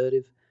less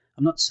assertive.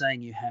 I'm not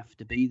saying you have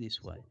to be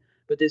this way,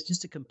 but there's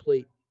just a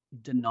complete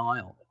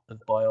denial of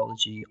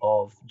biology,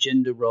 of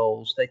gender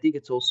roles. They think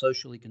it's all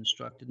socially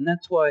constructed, and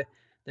that's why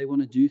they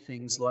want to do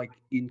things like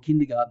in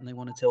kindergarten they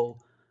want to tell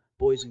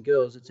boys and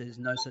girls that there's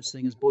no such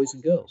thing as boys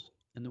and girls,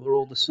 and that we're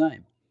all the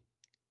same.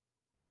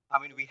 I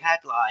mean, we had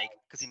like,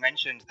 because you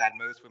mentioned that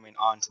most women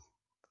aren't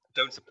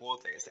don't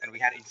support this, and we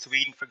had in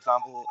Sweden, for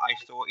example, I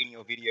saw in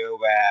your video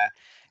where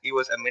it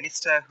was a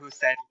minister who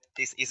said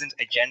this isn't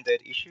a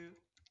gendered issue.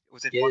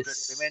 Was it Moderate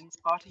Yes. Women's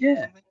Party or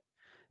Yeah. something?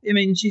 I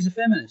mean, she's a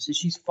feminist, and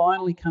she's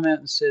finally come out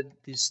and said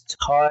this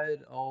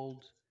tired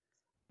old,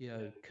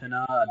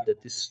 canard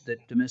that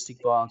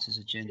domestic violence is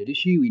a gendered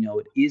issue. We know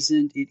it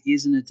isn't. It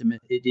isn't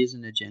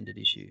a gendered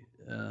issue.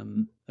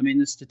 I mean,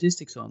 the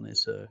statistics on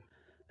this are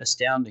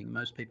astounding.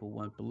 Most people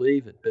won't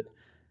believe it, but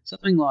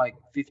something like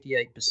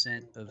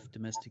 58% of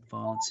domestic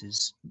violence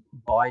is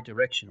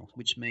bi-directional,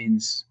 which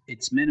means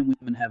it's men and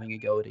women having a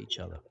go at each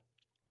other.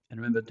 And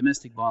remember,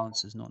 domestic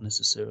violence is not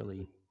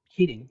necessarily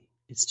hitting;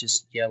 it's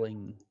just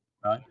yelling,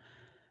 right?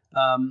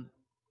 Um,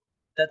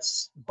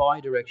 that's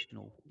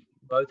bi-directional,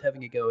 both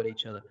having a go at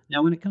each other.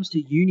 Now, when it comes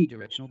to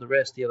unidirectional, the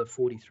rest, the other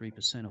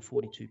 43%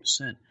 or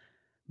 42%,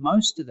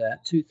 most of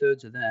that,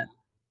 two-thirds of that,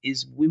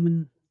 is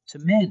women to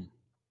men,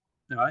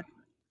 all right?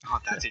 Oh,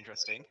 that's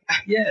interesting.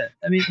 Yeah,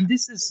 I mean,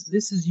 this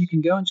is you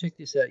can go and check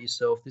this out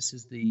yourself. This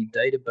is the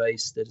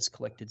database that has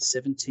collected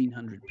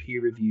 1,700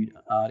 peer-reviewed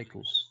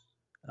articles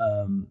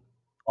um,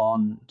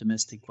 on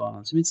domestic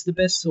violence. I mean, it's the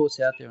best source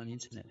out there on the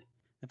internet.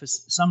 And for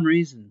some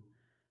reason,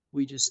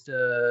 we just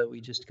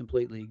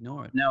completely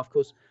ignore it. Now, of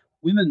course,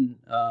 women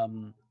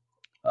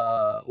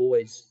are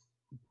always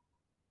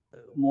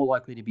more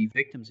likely to be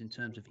victims in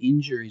terms of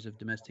injuries of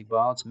domestic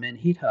violence. Men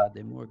hit hard;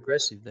 they're more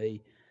aggressive.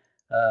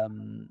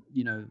 Um,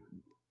 you know,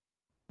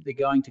 they're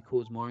going to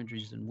cause more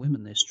injuries than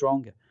women. They're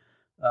stronger.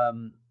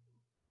 Um,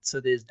 so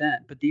there's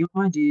that. But the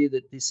idea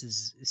that this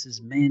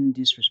is men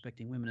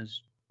disrespecting women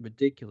is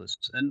ridiculous.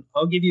 And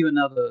I'll give you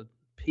another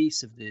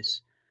piece of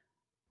this.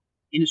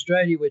 In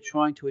Australia, we're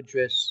trying to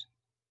address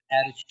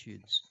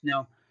attitudes.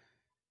 Now,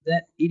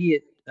 that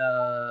idiot,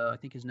 I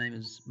think his name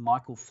is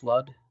Michael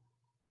Flood,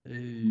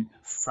 who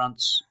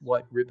fronts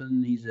White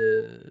Ribbon. He's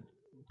a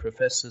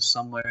professor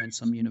somewhere in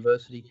some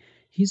university.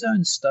 His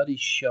own studies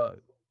show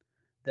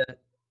that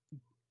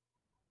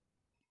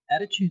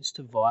attitudes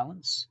to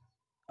violence,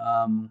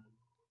 um,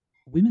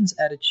 women's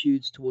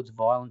attitudes towards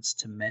violence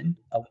to men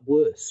are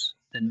worse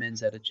than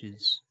men's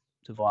attitudes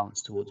to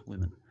violence towards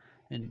women.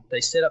 And they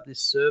set up this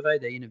survey.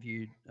 They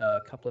interviewed a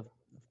couple of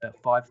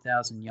about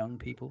 5,000 young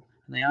people,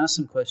 and they asked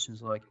them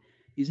questions like,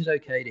 "Is it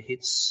okay to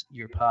hit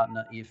your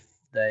partner if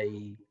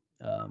they,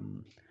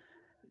 um,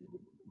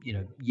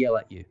 yell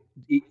at you?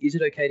 Is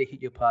it okay to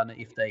hit your partner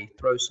if they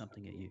throw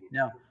something at you?"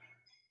 Now,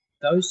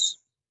 those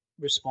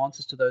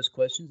responses to those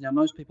questions. Now,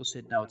 most people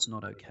said no, it's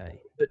not okay,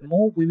 but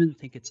more women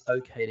think it's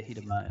okay to hit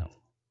a male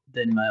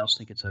than males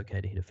think it's okay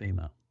to hit a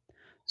female.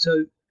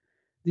 So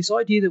this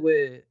idea that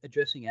we're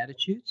addressing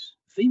attitudes,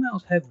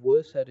 females have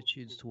worse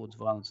attitudes towards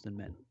violence than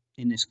men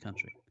in this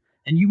country.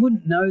 And you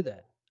wouldn't know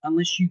that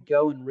unless you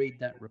go and read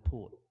that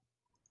report.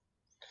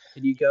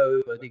 And you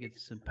go, I think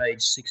it's on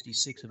page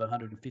 66 of a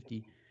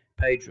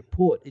 150-page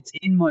report. It's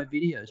in my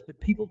videos, but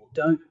people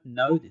don't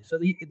know this. So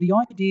the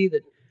idea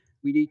that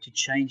we need to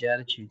change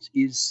attitudes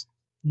is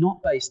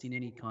not based in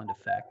any kind of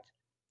fact.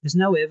 There's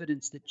no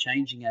evidence that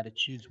changing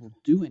attitudes will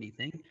do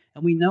anything,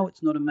 and we know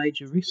it's not a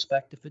major risk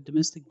factor for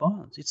domestic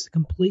violence. It's a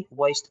complete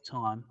waste of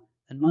time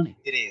and money.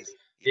 It is.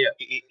 Yeah.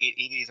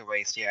 It is a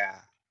waste, yeah.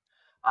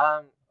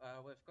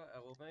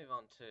 We'll move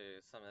on to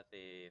some of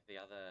the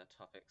other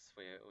topics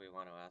we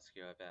want to ask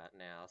you about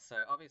now. So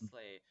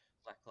obviously,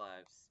 Black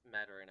Lives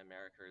Matter in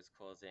America is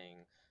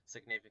causing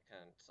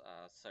significant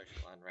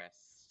social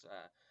unrest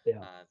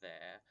Yeah.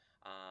 there.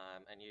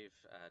 and you've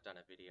done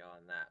a video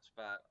on that.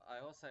 But I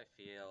also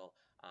feel,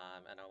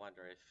 and I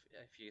wonder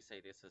if you see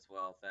this as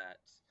well, that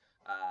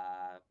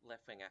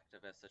left-wing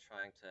activists are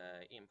trying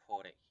to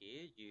import it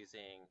here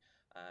using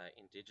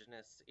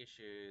Indigenous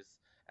issues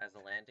as a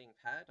landing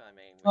pad. I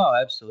mean, we Oh, saw.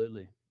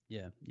 absolutely.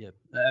 Yeah, yeah,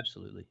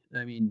 absolutely.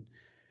 I mean,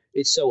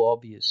 it's so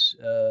obvious,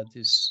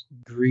 this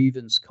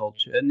grievance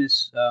culture and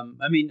this.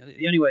 I mean,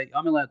 the only way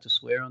I'm allowed to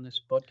swear on this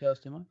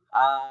podcast, am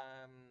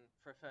I?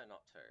 Prefer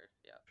not to.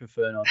 Yeah.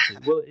 Prefer not to.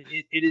 Well,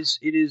 it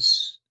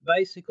is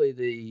basically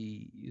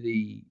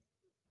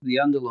the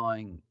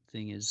underlying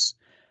thing is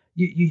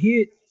you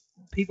hear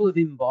people have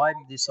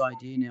imbibed this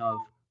idea now of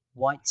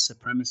white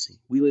supremacy.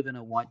 We live in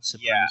a white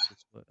Yeah.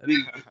 supremacist world. I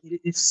mean,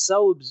 it's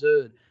so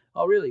absurd.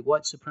 Oh, really?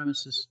 White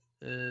supremacist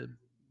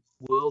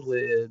world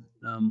where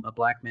a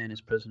black man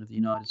is president of the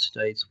United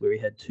States, where he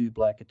had two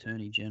black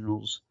attorney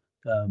generals,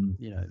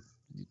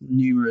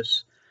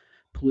 numerous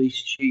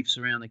police chiefs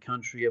around the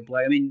country are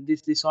black. I mean,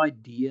 this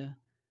idea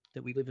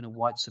that we live in a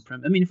white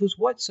supremacist. I mean, if it was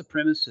white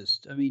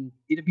supremacist, I mean,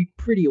 it'd be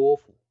pretty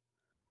awful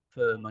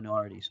for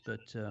minorities, but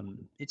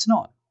it's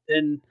not.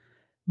 And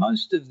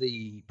most of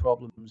the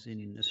problems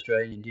in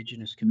Australian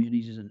Indigenous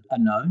communities are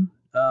known.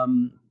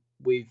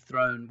 We've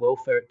thrown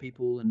welfare at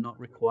people and not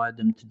required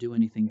them to do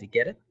anything to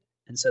get it,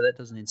 and so that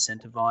doesn't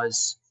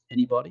incentivize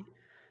anybody.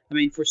 I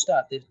mean, for a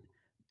start,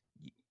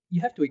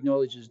 you have to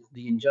acknowledge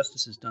the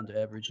injustices done to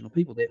Aboriginal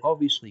people. There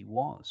obviously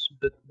was,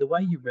 but the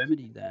way you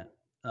remedy that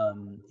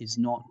is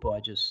not by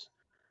just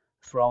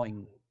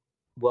throwing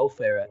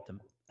welfare at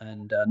them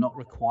and not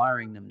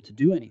requiring them to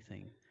do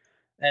anything.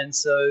 And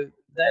so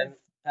they've And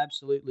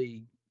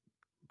absolutely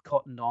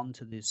cottoned on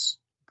to this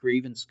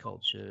grievance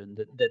culture and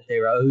that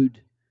they're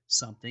owed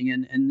something.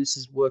 And this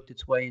has worked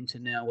its way into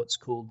now what's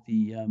called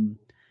the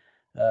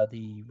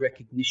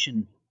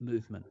recognition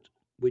movement,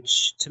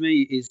 which to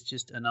me is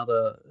just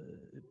another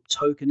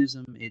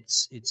tokenism.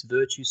 It's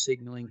virtue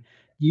signaling.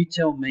 You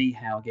tell me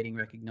how getting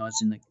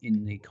recognised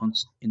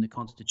in the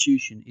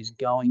Constitution is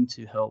going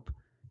to help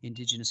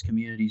Indigenous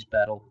communities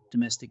battle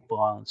domestic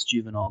violence,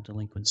 juvenile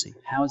delinquency.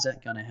 How is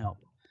that going to help?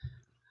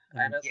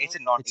 I and mean, it's Yeah, it's a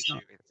also. it's non-issue.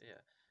 not.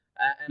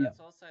 Yeah. And Yeah. it's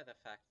also the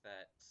fact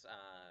that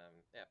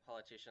yeah,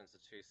 politicians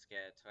are too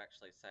scared to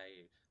actually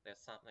say there's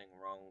something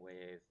wrong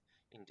with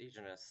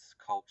Indigenous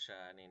culture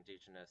and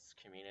Indigenous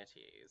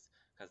communities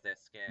because they're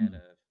scared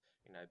Mm. of,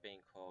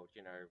 being called,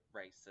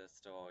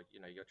 racist, or,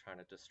 you're trying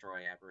to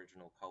destroy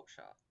Aboriginal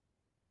culture. Well,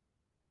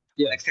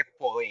 Yeah. except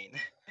Pauline.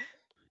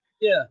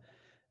 Yeah.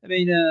 I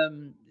mean,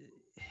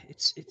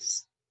 it's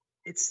it's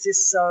it's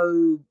just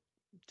so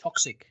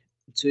toxic.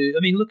 I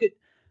mean, look at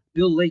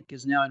Bill Leak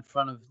is now in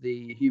front of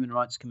the Human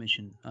Rights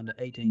Commission under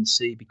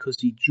 18C because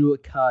he drew a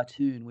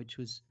cartoon which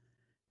was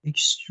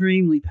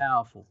extremely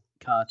powerful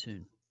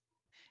cartoon.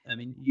 I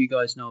mean, you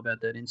guys know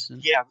about that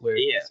incident Yeah, where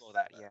we Yes, saw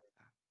that. Yeah.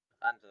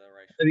 under the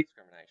Racial I mean,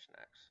 Discrimination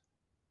Act.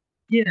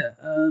 yeah,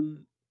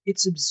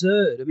 it's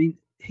absurd. I mean,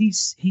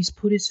 he's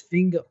put his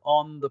finger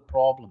on the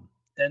problem,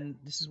 and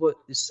this is what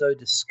is so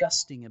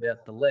disgusting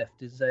about the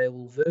left is they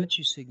will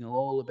virtue signal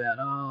all about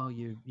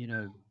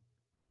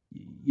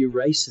you're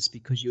racist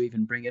because you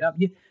even bring it up.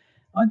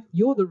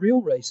 You're the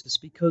real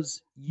racist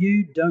because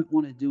you don't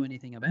want to do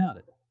anything about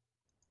it.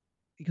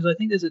 Because I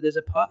think there's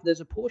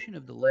a portion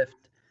of the left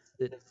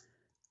that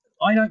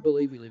I don't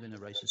believe we live in a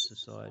racist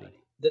society.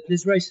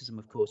 There's racism,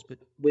 of course, but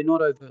we're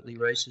not overtly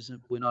racist.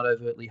 We're not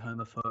overtly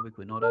homophobic.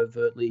 We're not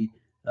overtly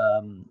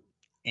um,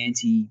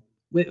 anti.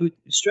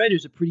 Australia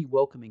is a pretty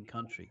welcoming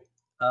country,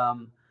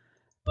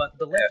 but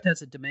the Yeah. left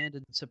has a demand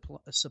and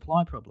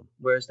supply problem,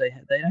 whereas they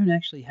don't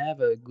actually have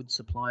a good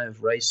supply of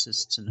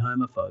racists and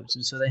homophobes,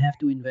 and so they have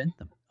to invent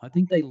them. I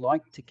think they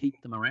like to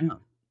keep them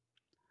around.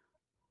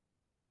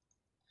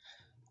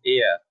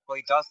 Yeah. Well,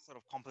 it does sort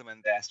of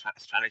complement their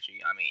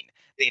strategy. I mean,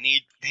 they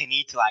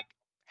need to like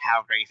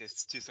have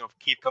racists to sort of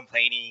keep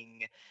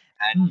complaining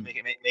and Hmm. make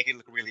it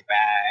look really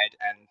bad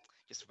and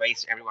just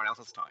waste everyone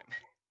else's time.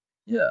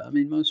 Yeah, I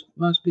mean,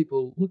 most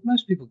people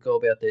go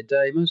about their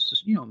day. Most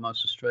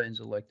Australians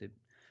are like they're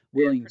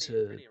Yeah, willing pretty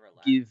to pretty give.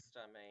 relaxed.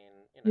 I mean,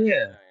 they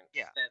Yeah, don't.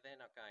 Yeah. They're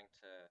not going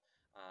to,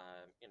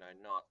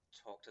 not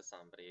talk to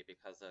somebody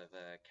because of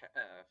a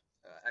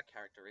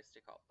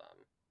characteristic of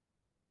them.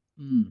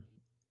 mm.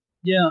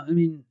 Yeah. I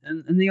mean,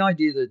 and the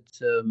idea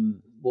that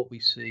what we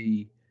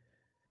see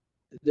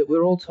that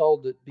we're all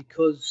told that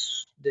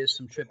because there's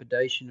some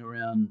trepidation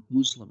around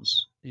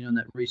Muslims, in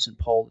that recent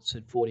poll that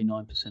said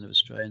 49% of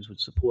Australians would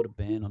support a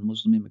ban on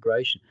Muslim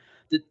immigration,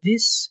 that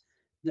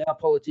our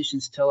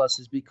politicians tell us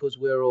is because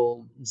we're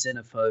all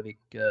xenophobic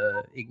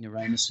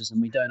ignoramuses and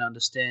we don't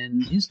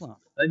understand Islam.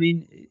 I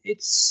mean,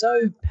 it's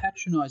so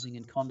patronizing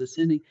and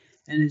condescending,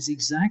 and is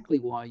exactly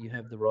why you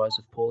have the rise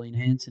of Pauline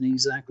Hanson,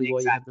 exactly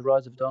why you have the Exactly.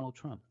 rise of Donald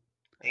Trump.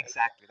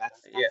 Exactly.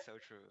 That's Yeah. that's so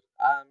true.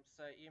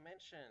 So you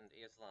mentioned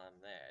Islam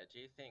there. Do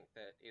you think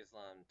that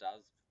Islam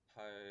does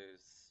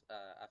pose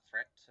a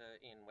threat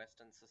in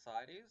Western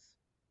societies?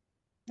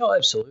 Oh,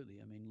 absolutely.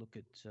 I mean, look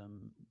at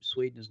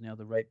Sweden is now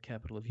the rape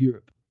capital of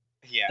Europe.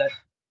 Yeah. That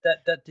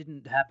that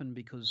didn't happen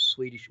because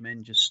Swedish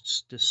men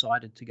just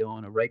decided to go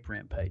on a rape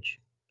rampage.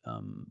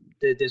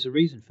 There's a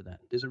reason for that.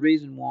 There's a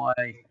reason why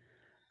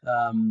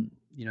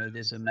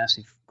there's a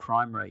massive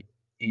crime rate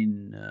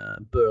in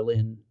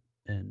Berlin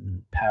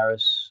and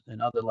Paris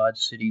and other large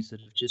cities that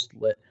have just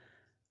let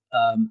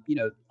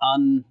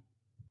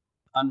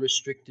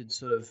unrestricted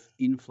sort of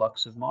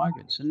influx of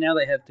migrants, and now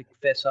they have to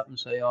fess up and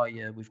say, "Oh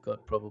yeah, we've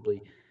got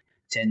probably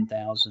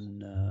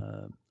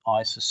 10,000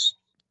 ISIS,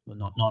 well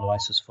not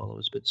ISIS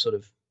followers, but sort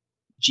of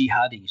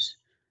jihadis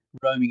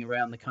roaming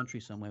around the country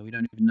somewhere. We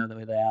don't even know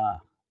where they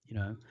are."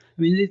 I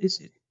mean,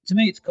 to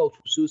me, it's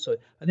cultural suicide.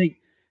 I think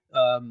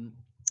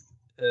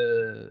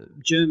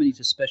Germany's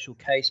a special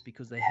case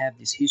because they have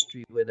this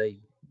history where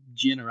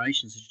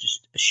generations are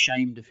just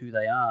ashamed of who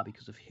they are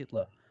because of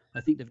Hitler.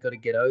 I think they've got to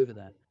get over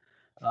that.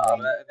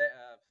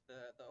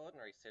 The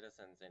ordinary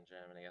citizens in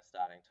Germany are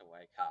starting to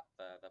wake up.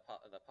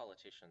 The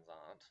politicians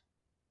aren't.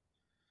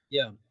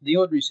 Yeah, the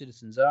ordinary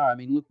citizens are. I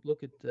mean,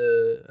 look at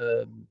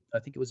the. I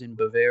think it was in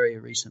Bavaria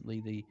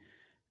recently. The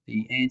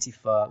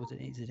Antifa, was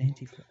it? Is it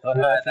Antifa? I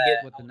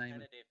forget what the name.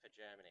 Alternative for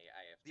Germany,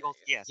 AFD.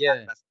 Yes,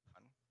 yeah, that's the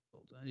one.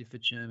 Alternative for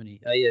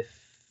Germany,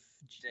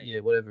 yeah,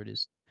 whatever it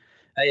is,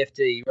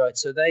 AFD. Right.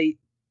 So they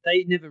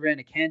never ran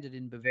a candidate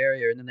in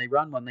Bavaria, and then they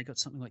run one. They got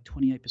something like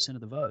 28%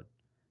 of the vote,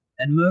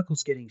 and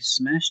Merkel's getting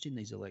smashed in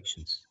these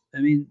elections.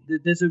 I mean,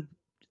 there's a,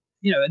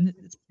 and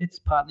it's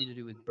partly to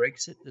do with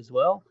Brexit as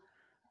well.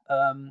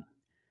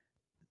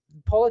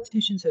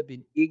 Politicians have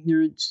been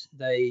ignorant.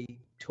 They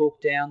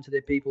talk down to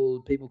their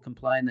people. People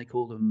complain. They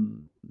call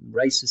them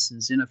racists and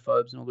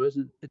xenophobes and all the rest.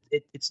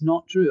 It's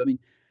not true. I mean,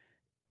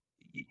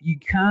 you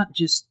can't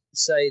just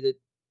say that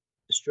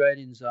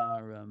Australians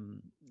are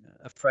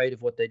afraid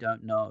of what they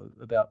don't know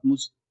about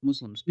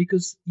Muslims,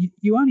 because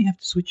you only have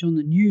to switch on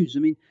the news. I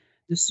mean,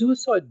 the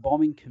suicide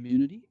bombing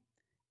community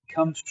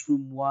comes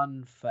from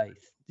one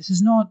faith. This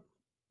is not,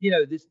 you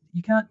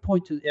can't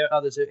point to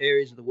other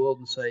areas of the world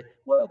and say,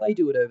 well, they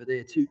do it over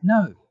there too.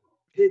 No,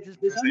 there's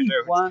only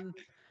one.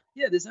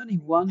 Yeah, there's only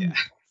one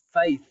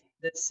faith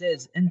that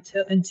says and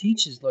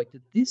teaches like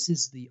that. This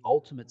is the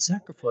ultimate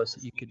sacrifice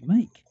that you could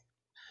make,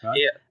 right?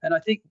 Yeah. And I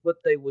think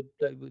what they would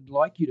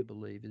like you to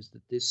believe is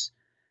that this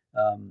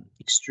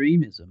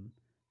extremism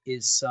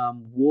is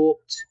some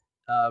warped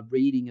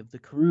reading of the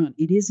Quran.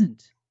 It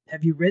isn't.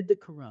 Have you read the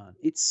Quran?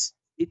 This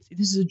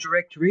is a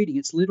direct reading.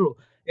 It's literal.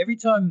 Every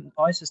time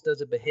ISIS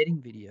does a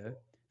beheading video,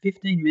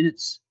 15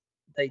 minutes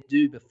they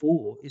do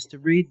before is to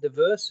read the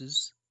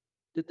verses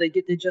that they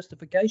get their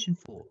justification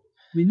for.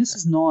 I mean, this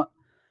is not.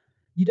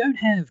 You don't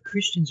have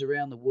Christians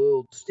around the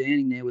world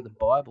standing there with a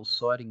Bible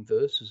citing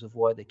verses of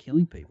why they're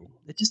killing people.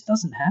 It just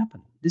doesn't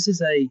happen. This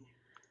is a.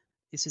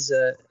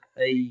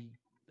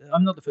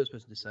 I'm not the first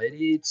person to say it.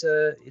 It's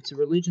a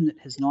religion that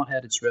has not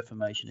had its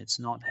reformation. It's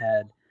not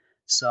had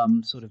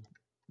some sort of.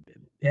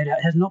 It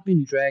has not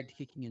been dragged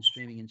kicking and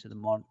streaming into the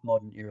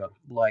modern era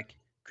like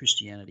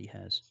Christianity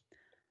has.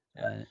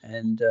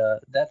 And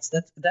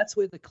that's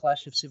where the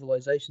clash of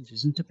civilizations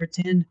is. And to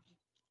pretend,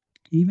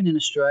 even in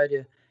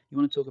Australia, you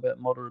want to talk about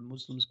moderate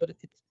Muslims, but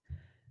it's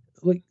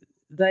like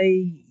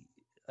they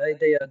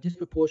are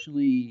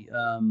disproportionately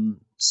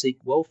seek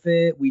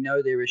welfare. We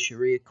know there are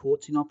Sharia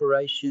courts in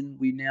operation.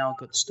 We now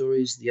got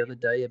stories the other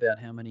day about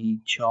how many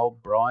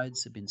child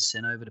brides have been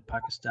sent over to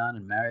Pakistan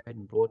and married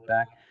and brought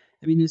back.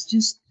 I mean, it's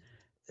just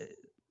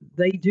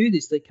they do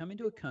this. They come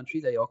into a country,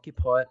 they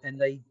occupy it, and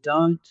they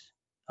don't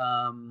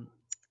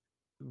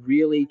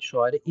really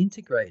try to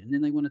integrate. And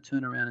then they want to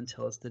turn around and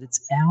tell us that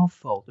it's our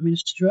fault. I mean,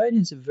 Australia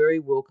is a very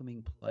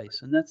welcoming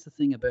place, and that's the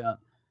thing about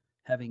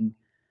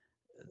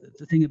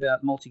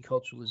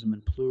multiculturalism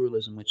and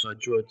pluralism, which I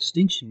draw a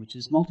distinction, which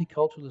is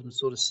multiculturalism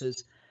sort of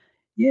says,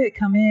 yeah,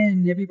 come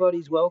in,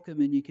 everybody's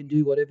welcome, and you can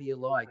do whatever you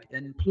like.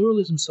 And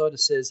pluralism sort of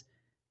says,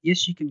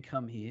 yes, you can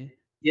come here,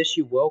 yes,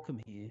 you're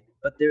welcome here,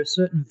 but there are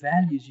certain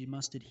values you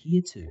must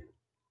adhere to.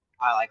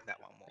 I like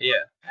that one more.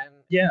 Yeah, and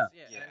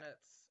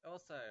it's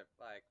also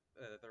like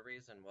the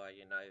reason why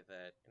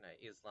that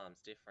Islam's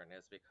different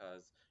is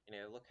because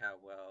look how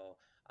well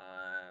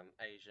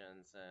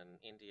Asians and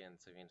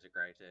Indians have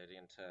integrated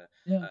into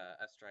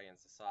Australian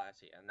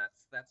society, and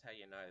that's how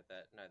you know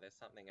that there's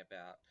something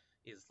about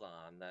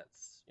Islam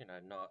that's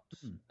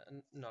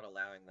not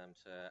allowing them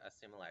to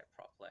assimilate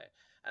properly,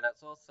 and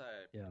it's also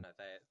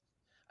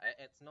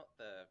it's not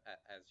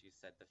as you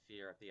said, the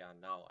fear of the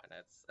unknown.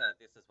 It's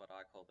this is what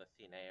I call the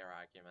thin air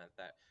argument,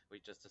 that we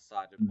just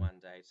decided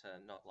one day to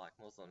not like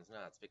Muslims.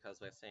 No, it's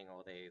because we're seeing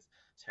all these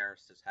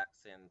terrorist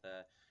attacks in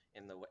the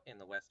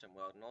Western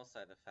world, and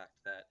also the fact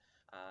that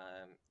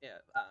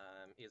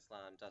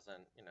Islam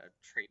doesn't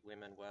treat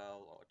women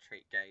well or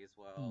treat gays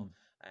well,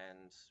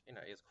 and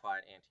is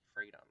quite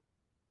anti-freedom.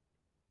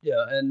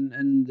 Yeah,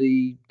 and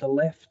the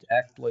left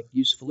act like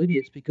useful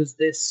idiots because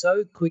they're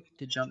so quick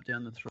to jump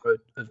down the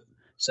throat of,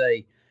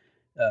 say,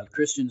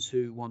 Christians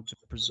who want to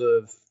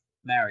preserve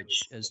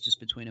marriage as just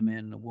between a man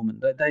and a woman.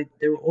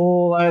 They're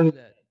all over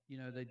that.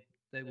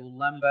 They will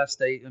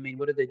lambast. I mean,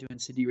 what did they do in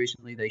Sydney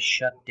recently? They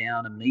shut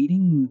down a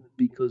meeting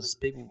because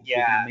people were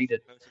going to meet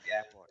at. The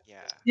airport. Yeah.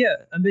 Yeah,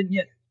 I mean,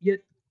 yet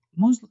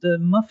the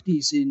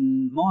muftis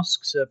in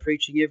mosques are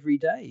preaching every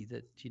day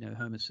that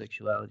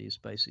homosexuality is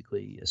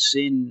basically a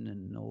sin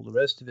and all the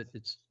rest of it.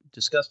 It's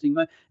disgusting.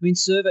 I mean,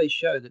 surveys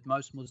show that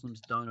most Muslims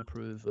don't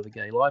approve of a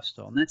gay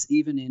lifestyle, and that's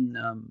even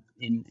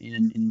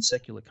in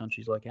secular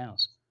countries like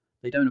ours.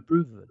 They don't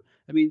approve of it.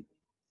 I mean,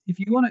 if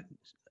you want to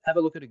have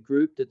a look at a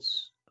group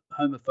that's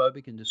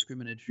homophobic and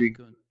discriminatory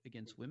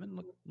against women,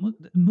 look,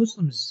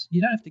 Muslims.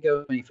 You don't have to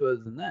go any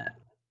further than that.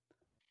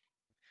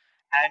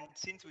 And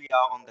since we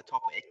are on the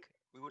topic,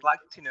 we would like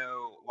to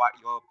know what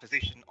your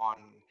position on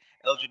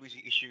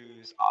LGBT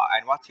issues are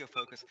and what's your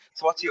focus.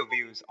 So, what's your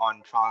views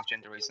on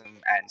transgenderism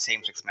and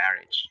same sex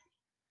marriage?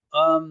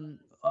 Um,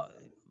 I,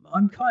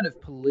 I'm kind of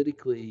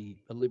politically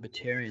a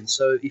libertarian.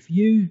 So if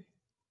you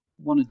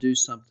want to do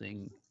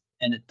something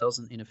and it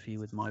doesn't interfere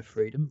with my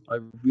freedom, I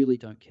really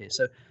don't care.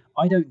 So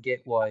I don't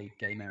get why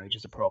gay marriage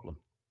is a problem.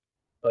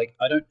 Like,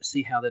 I don't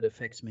see how that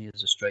affects me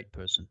as a straight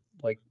person.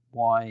 Like,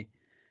 why?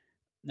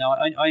 Now,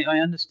 I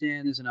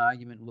understand there's an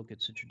argument. Look,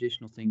 it's a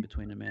traditional thing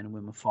between a man and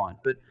woman, fine.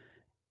 But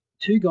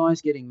two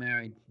guys getting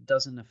married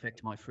doesn't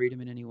affect my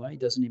freedom in any way,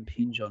 doesn't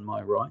impinge on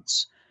my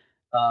rights.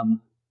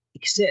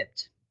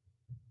 Except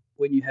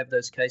when you have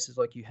those cases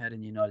like you had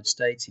in the United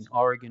States, in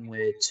Oregon,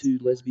 where two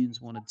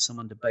lesbians wanted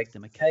someone to bake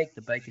them a cake.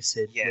 The baker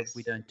said, "Look,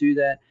 we Yes. don't do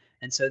that,"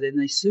 and so then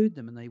they sued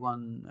them and they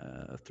won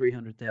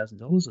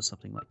 $300,000 or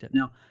something like that.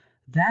 Now,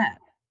 that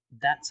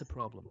that's a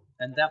problem,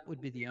 and that would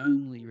be the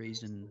only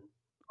reason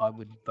I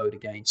would vote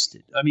against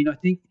it. I mean, I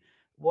think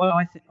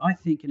I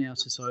think in our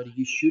society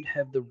you should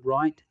have the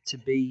right to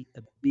be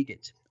a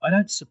bigot. I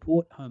don't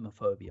support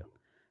homophobia,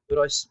 but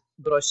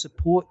I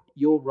support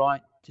your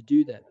right to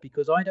do that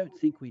because I don't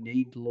think we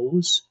need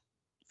laws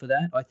for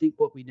that. I think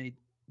what we need,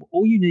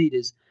 all you need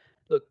is,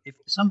 look, if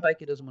some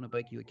baker doesn't want to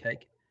bake you a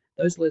cake,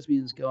 those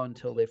lesbians go and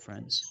tell their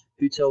friends,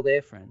 who tell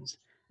their friends,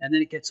 and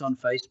then it gets on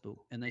Facebook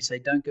and they say,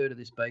 don't go to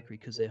this bakery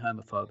because they're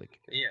homophobic.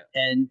 Yeah.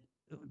 And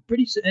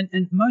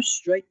and most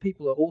straight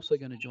people are also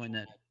going to join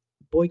that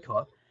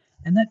boycott,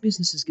 and that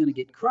business is going to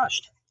get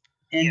crushed.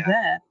 And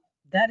Yeah.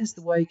 that is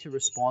the way to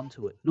respond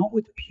to it, not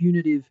with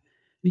punitive,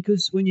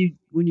 because when you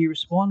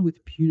respond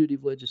with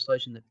punitive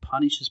legislation that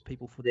punishes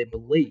people for their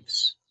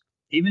beliefs,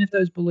 even if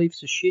those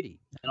beliefs are shitty,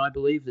 and I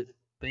believe that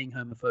being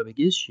homophobic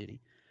is shitty,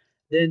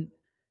 then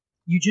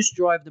you just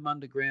drive them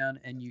underground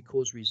and you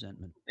cause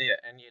resentment. Yeah,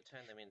 and you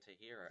turn them into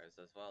heroes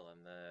as well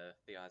in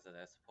the eyes of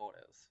their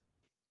supporters.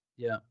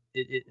 Yeah,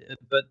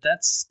 but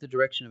that's the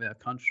direction of our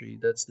country.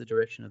 That's the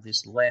direction of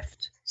this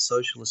left,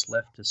 socialist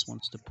leftist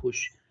wants to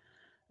push.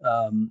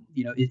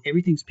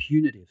 Everything's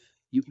punitive.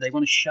 They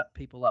want to shut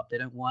people up. They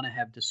don't want to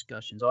have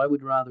discussions. I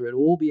would rather it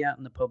all be out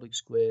in the public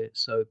square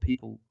so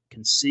people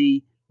can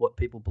see what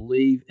people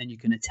believe and you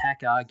can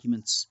attack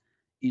arguments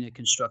in a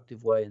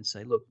constructive way and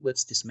say, look,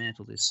 let's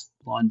dismantle this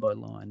line by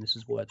line. This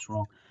is why it's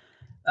wrong.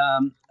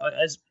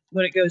 As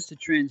when it goes to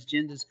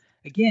transgenders,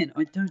 again,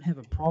 I don't have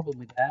a problem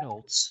with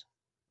adults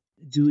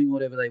doing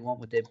whatever they want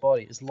with their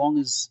body as long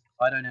as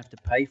I don't have to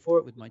pay for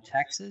it with my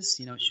taxes.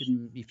 It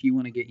shouldn't. If you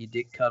want to get your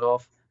dick cut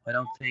off, I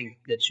don't think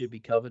that should be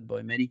covered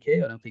by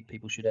Medicare. I don't think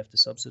people should have to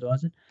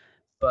subsidize it.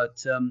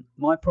 But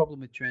my problem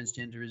with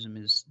transgenderism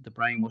is the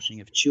brainwashing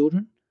of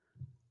children.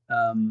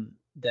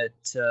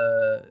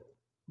 That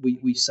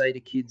we say to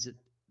kids that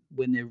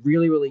when they're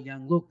really really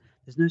young, look,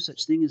 there's no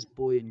such thing as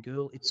boy and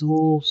girl. It's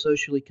all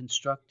socially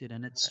constructed,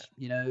 and it's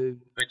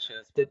Which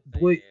is what that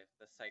boy.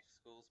 the Safe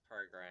Schools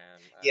program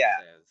Yeah.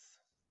 says.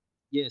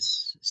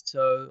 Yes,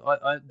 so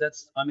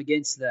I'm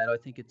against that. I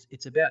think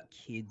it's about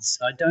kids.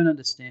 I don't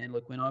understand.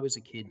 Like when I was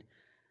a kid,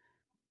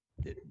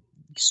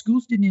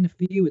 schools didn't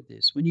interfere with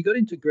this. When you got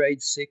into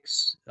grade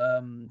six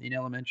in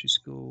elementary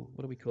school,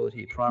 what do we call it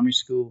here? Primary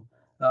school.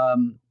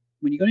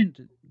 When you got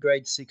into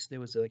grade six, there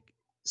was like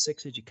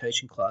sex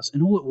education class,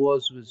 and all it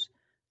was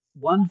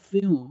one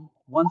film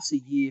once a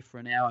year for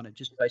an hour, and it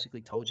just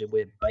basically told you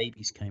where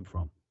babies came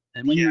from.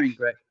 And when Yeah. you're in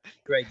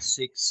grade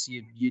six,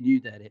 you knew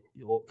that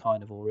or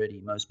kind of already.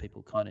 Most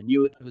people kind of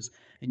knew it. It was,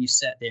 and you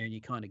sat there and you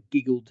kind of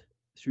giggled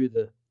through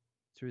the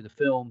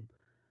film,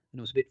 and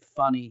it was a bit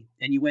funny.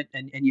 And you went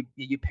and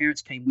your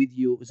parents came with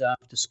you. It was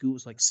after school. It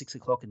was like 6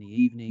 o'clock in the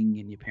evening,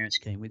 and your parents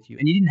came with you,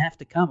 and you didn't have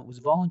to come. It was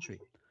voluntary.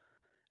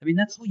 I mean,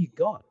 that's all you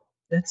got.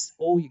 That's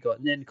all you got.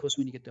 And then, of course,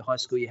 when you get to high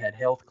school, you had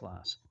health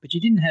class, but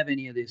you didn't have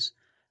any of this.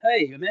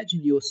 Hey,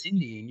 imagine you're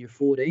Cindy and you're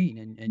 14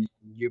 and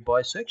you're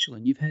bisexual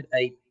and you've had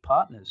 8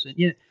 partners.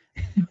 And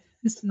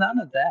there's none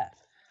of that.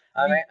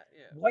 I mean,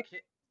 why,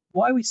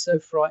 why are we so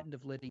frightened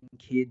of letting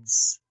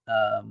kids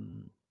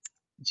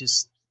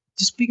just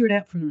figure it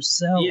out for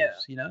themselves? Yeah,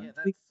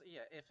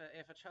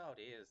 If a child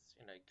is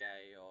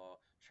gay or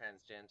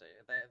transgender,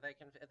 they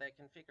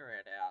can figure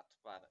it out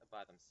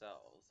by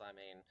themselves. I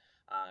mean,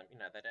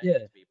 they don't need Yeah.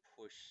 to be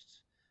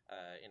pushed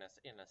in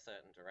a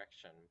certain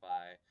direction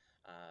by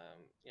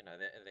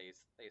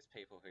these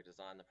people who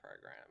design the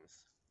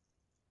programs.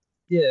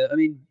 Yeah, I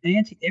mean,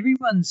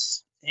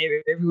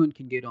 everyone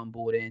can get on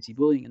board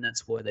anti-bullying, and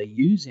that's why they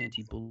use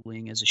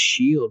anti-bullying as a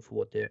shield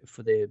for their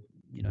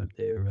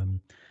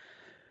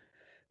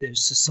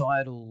there's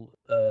societal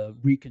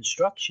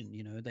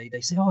reconstruction.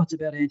 They say, oh, it's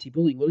about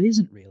anti-bullying. Well, it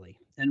isn't really.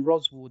 And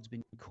Ros Ward's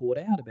been caught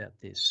out about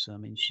this. I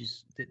mean,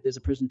 there's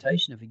a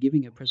presentation of her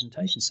giving a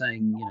presentation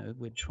saying,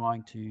 we're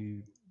trying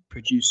to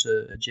produce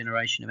a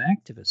generation of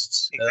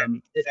activists.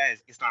 Exactly. It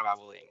says it's not about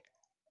bullying.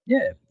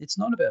 Yeah, it's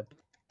not about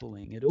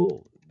bullying at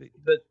all.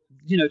 But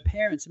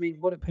parents. I mean,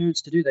 what are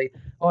parents to do?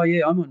 Oh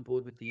yeah, I'm on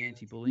board with the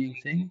anti-bullying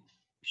thing.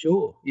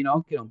 Sure,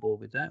 I'll get on board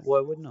with that. Why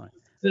wouldn't I?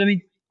 But I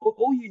mean,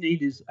 all you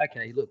need is,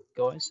 okay. Look,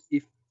 guys,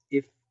 if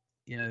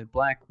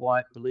black,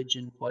 white,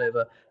 religion,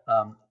 whatever.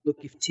 Look,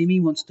 if Timmy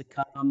wants to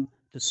come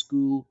to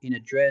school in a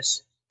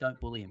dress, don't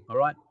bully him. All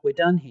right, we're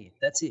done here.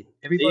 That's it.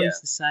 Everybody's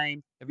the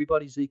same.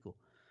 Everybody's equal.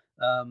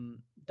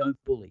 Don't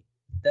bully.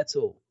 That's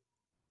all.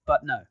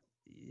 But no,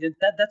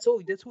 that's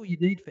all. That's all you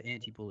need for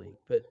anti-bullying.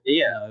 But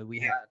no, we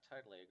have. I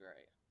totally agree.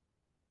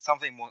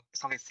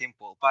 Something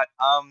simple. But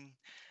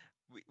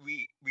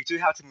we do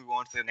have to move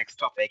on to the next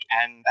topic,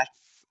 and that's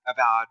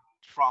about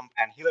Trump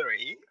and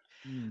Hillary.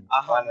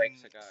 1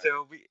 week ago.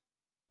 So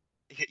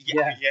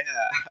yeah.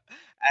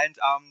 And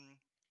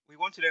we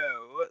want to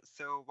know.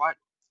 So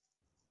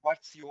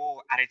what's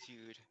your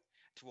attitude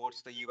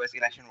towards the U.S.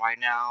 election right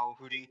now?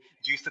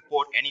 Do you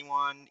support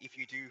anyone? If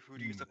you do, who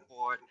do you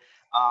support?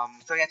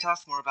 So yeah, tell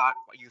us more about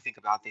what you think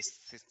about this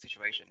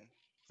situation.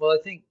 Well, I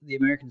think the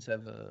Americans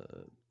have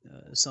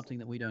something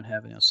that we don't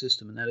have in our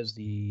system, and that is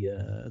the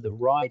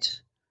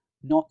right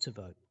not to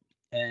vote.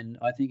 And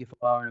I think if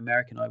I were an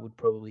American, I would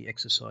probably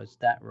exercise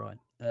that right.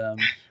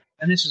 And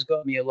this has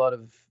got me a lot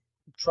of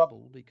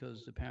trouble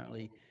because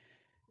apparently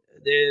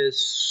there's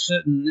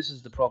certain. This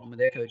is the problem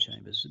with echo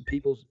chambers.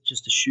 People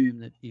just assume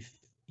that if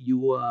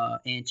you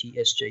are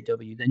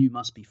anti-SJW, then you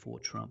must be for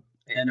Trump.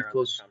 And of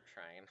course, Trump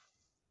train.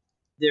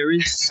 There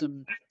is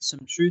some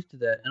truth to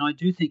that, and I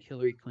do think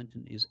Hillary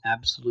Clinton is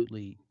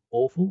absolutely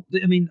awful.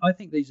 I mean, I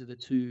think these are the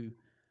two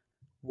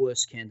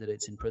worst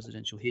candidates in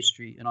presidential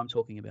history, and I'm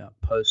talking about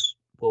post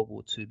World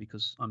War II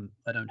because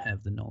I don't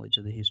have the knowledge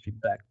of the history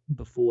back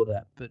before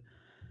that. But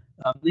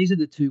these are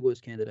the two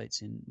worst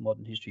candidates in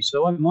modern history.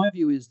 So my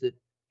view is that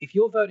if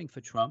you're voting for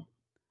Trump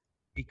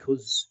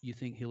because you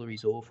think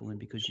Hillary's awful and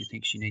because you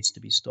think she needs to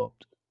be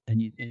stopped,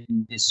 and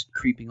this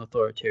creeping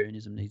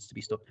authoritarianism needs to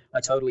be stopped, I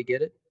totally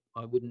get it.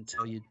 I wouldn't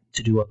tell you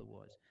to do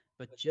otherwise.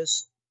 But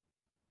just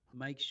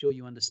make sure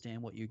you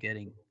understand what you're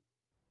getting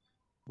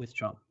with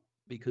Trump,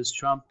 because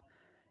Trump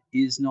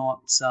is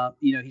not,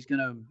 he's going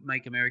to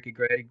make America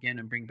great again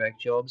and bring back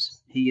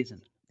jobs. He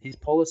isn't. His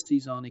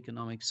policies on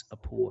economics are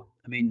poor.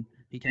 I mean,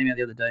 he came out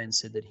the other day and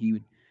said that he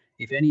would,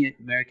 if any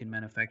American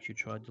manufacturer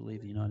tried to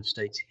leave the United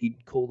States,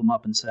 he'd call them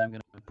up and say, I'm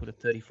going to put a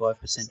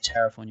 35%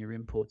 tariff on your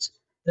imports.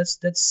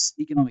 That's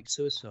economic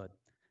suicide.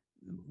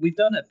 We've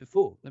done that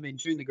before. I mean,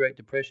 during the Great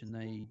Depression,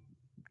 they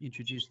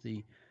introduced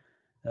the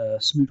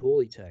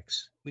Smoot-Hawley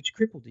tax, which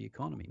crippled the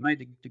economy,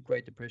 made the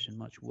Great Depression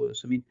much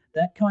worse. I mean,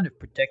 that kind of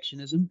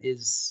protectionism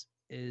is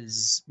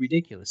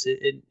ridiculous.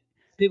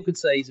 People could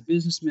say he's a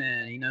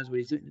businessman, he knows what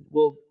he's doing.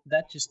 Well,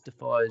 that just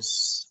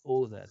defies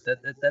all of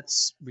that.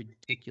 That's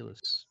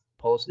ridiculous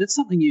policy. That's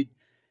something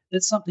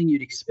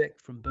you'd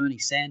expect from Bernie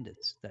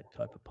Sanders. That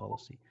type of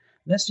policy.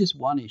 And that's just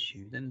one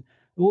issue. Then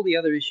all the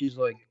other issues,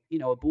 like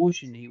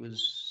abortion, he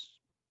was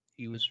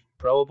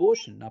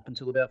pro-abortion up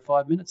until about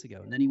 5 minutes ago,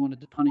 and then he wanted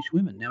to punish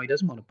women. Now he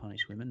doesn't want to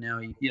punish women. Now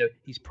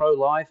he's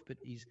pro-life, but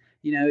he's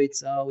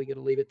it's we got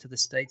to leave it to the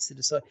states to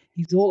decide.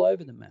 He's all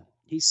over the map.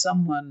 He's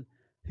someone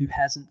who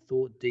hasn't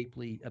thought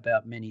deeply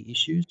about many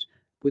issues,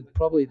 with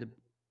probably the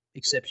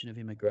exception of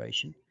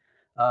immigration.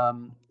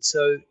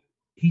 So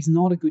he's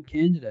not a good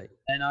candidate,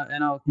 and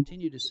I'll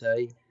continue to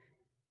say,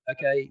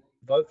 okay,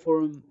 vote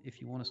for him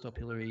if you want to stop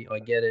Hillary. I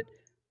get it,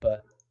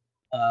 but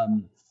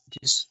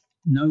just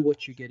know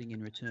what you're getting in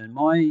return.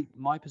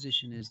 My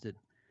position is that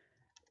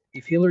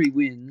if Hillary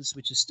wins,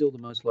 which is still the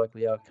most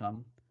likely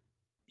outcome,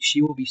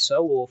 she will be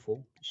so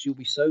awful, she'll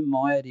be so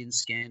mired in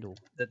scandal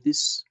that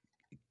this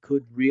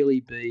could really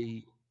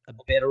be a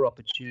better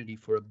opportunity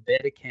for a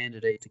better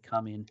candidate to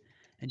come in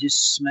and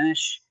just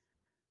smash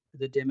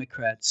the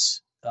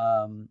Democrats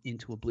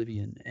into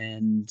oblivion.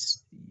 And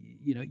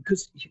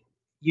because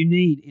you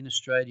need, in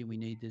Australia, we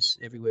need this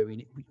everywhere.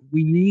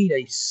 We need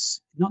a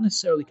not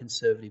necessarily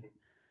conservative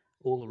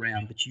all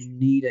around, but you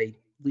need at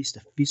least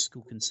a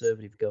fiscal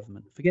conservative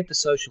government. Forget the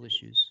social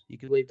issues. You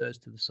could leave those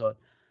to the side.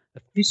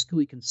 A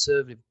fiscally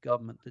conservative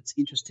government that's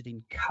interested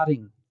in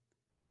cutting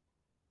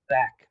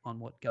back on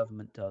what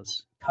government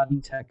does, cutting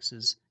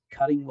taxes,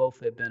 cutting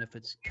welfare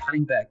benefits,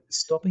 cutting back,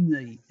 stopping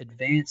the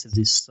advance of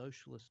this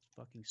socialist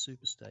fucking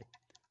super state.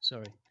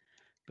 Sorry.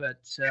 But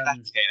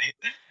that's it.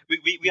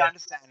 We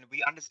understand.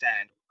 We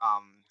understand.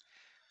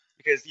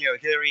 Because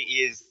Hillary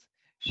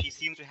she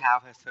seems to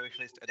have her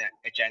socialist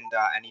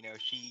agenda, and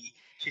she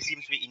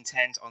seems to be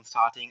intent on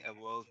starting a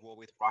world war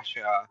with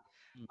Russia,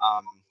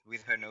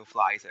 with her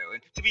no-fly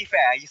zone. To be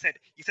fair, you said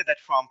that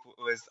Trump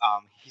was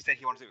he said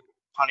he wanted to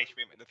punish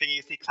women. The thing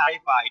is, he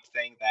clarified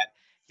saying that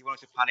he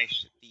wanted to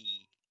punish the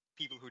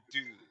people who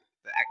do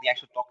the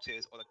actual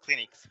doctors or the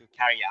clinics who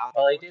carry out.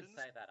 Well, he did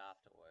say that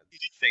afterwards. You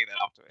did say that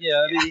afterwards. Yeah,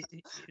 I Yeah.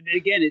 mean,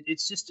 again,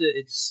 it's just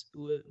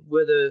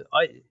whether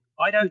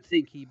I don't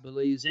think he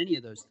believes any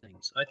of those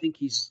things. I think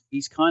he's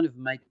kind of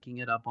making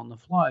it up on the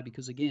fly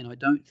because again, I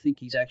don't think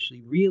he's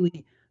actually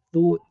really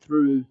thought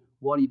through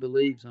what he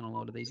believes on a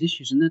lot of these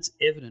issues, and that's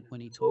evident when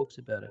he talks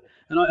about it.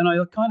 And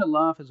I kind of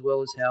laugh as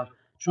well as how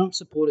Trump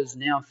supporters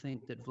now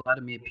think that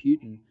Vladimir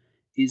Putin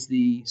is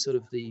the sort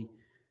of the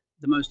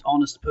most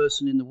honest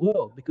person in the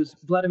world because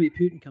Vladimir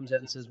Putin comes out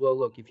and says, well,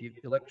 look, if you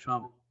elect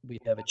Trump, we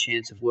have a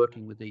chance of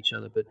working with each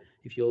other. But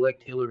if you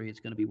elect Hillary, it's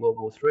going to be World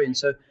War III. And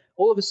so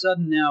all of a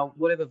sudden now,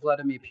 whatever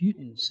Vladimir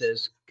Putin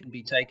says can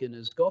be taken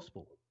as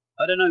gospel.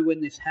 I don't know when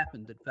this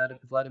happened that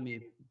Vladimir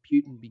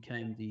Putin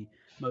became the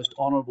most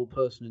honorable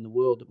person in the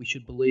world, that we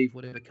should believe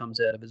whatever comes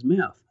out of his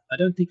mouth. I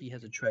don't think he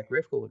has a track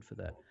record for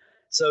that.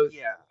 So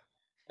Yeah.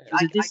 Yeah.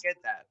 there's a I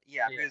get that.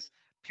 Yeah, Yeah. because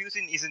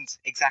Putin isn't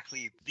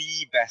exactly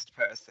the best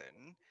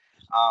person.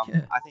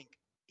 yeah. I think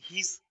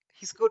he's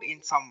good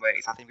in some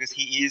ways. I think because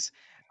he is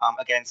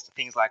against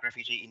things like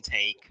refugee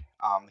intake.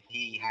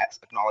 He has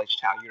acknowledged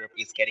how Europe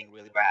is getting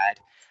really bad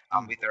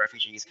with the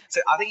refugees.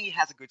 So I think he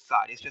has a good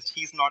side. It's just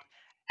he's not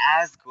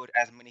as good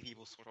as many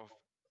people sort of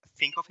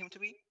think of him to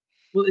be.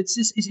 Well, it's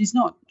just he's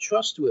not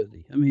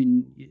trustworthy. I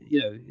mean,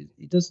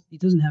 he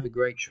doesn't have a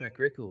great track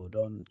record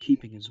on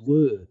keeping his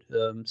word.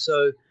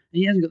 So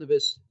he hasn't got the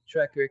best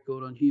track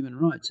record on human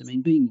rights. I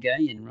mean, being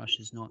gay in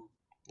Russia is not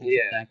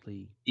Yeah.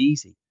 exactly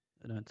easy.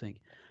 I don't think.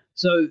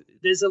 So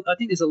I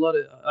think there's a lot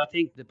of I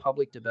think the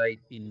public debate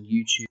in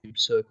YouTube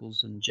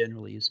circles and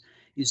generally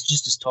is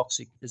just as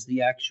toxic as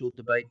the actual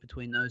debate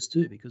between those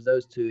two because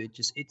those two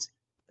it's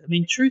I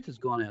mean, truth has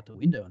gone out the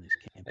window on this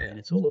campaign. Yeah.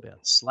 It's all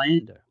about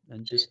slander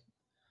and just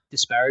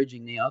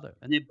disparaging the other.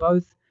 And they're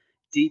both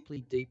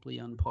deeply, deeply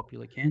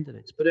unpopular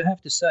candidates. But I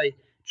have to say,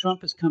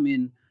 Trump has come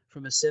in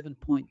from a 7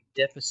 point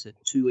deficit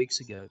 2 weeks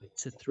ago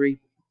to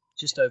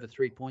just over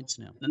 3 points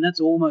now. And that's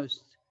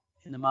almost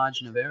in the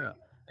margin of error.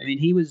 I mean,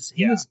 he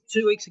Yeah. was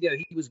 2 weeks ago,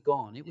 he was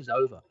gone. It was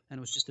over. And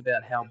it was just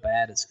about how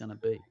bad it's going to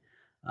be.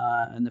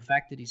 And the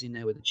fact that he's in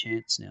there with a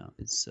chance now,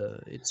 it's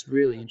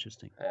really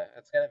interesting.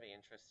 It's going to be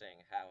interesting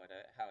how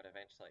it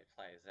eventually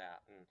plays out.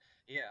 And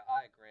yeah,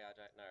 I agree. I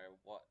don't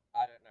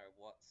know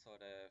what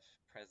sort of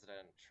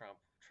president Trump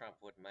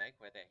would make,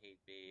 whether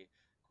he'd be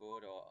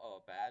good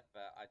or bad.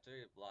 But I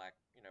do like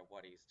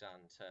what he's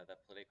done to the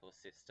political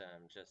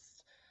system,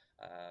 just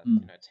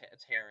Mm.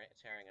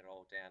 tearing it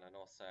all down, and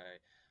also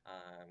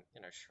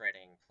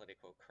shredding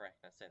political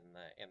correctness in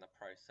the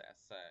process.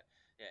 So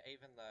yeah,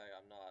 even though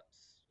I'm not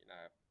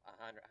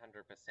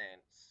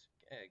 100%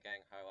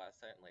 gang ho, I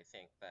certainly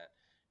think that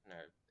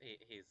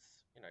he's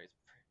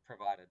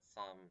provided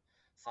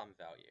some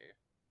value.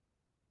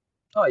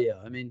 Oh yeah,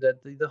 I mean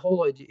that the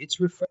whole idea. It's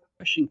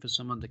refreshing for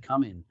someone to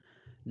come in,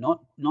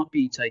 not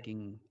be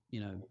taking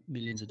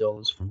millions of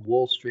dollars from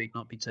Wall Street,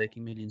 not be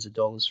taking millions of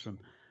dollars from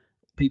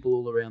people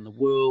all around the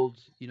world.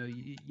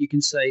 You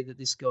can say that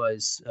this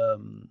guy's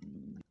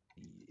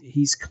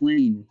he's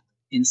clean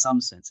in some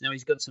sense. Now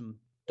he's got some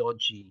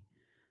dodgy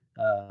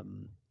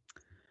um,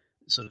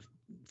 sort of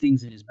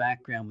things in his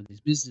background with his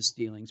business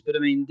dealings, but I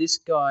mean this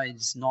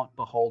guy's not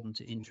beholden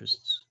to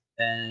interests.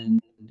 And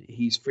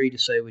he's free to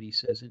say what he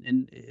says,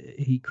 and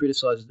he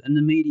criticizes, and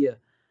the media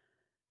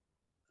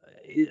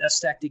are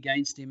stacked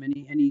against him, and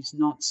he's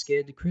not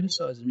scared to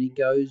criticize them. He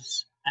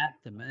goes at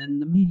them, and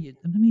the media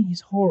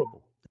is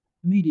horrible.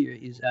 The media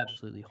is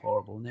absolutely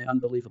horrible, and they're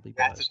unbelievably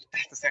biased.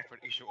 That's a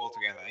separate issue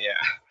altogether. Yeah.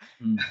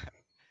 Mm,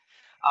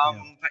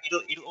 yeah, But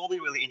it'll all be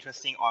really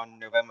interesting on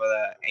November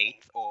the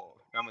 8th or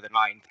November the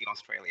 9th in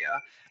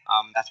Australia.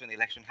 That's when the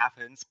election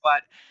happens.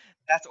 But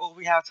that's all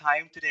we have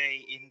time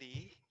today,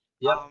 Indy.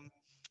 yep,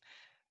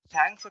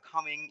 Thanks for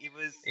coming.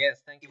 Yes,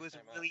 thank It you was so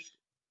really much.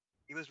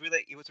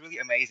 it was really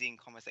amazing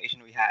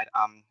conversation we had.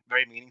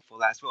 Very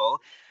meaningful as well.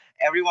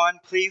 Everyone,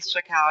 please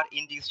check out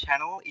Indy's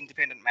channel,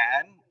 Independent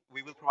Man.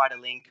 We will provide a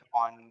link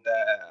on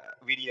the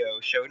video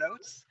show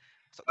notes,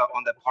 so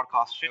on the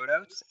podcast show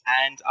notes,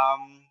 and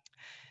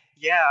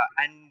yeah,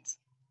 and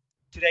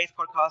today's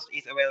podcast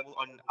is available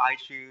on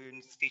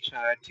iTunes,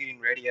 Stitcher, TuneIn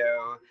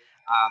Radio,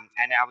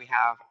 and now we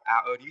have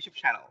our own YouTube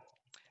channel.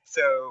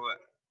 So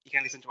you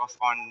can listen to us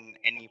on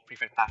any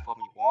preferred platform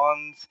you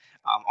want,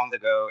 on the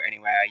go,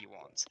 anywhere you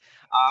want.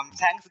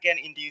 Thanks again,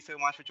 Indy, so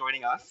much for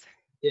joining us.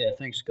 yeah.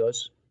 Thanks,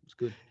 guys. It's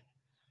good.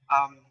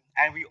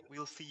 And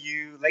we'll see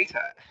you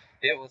later.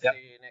 Yeah, we'll Yep.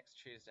 see you next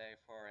Tuesday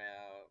for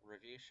our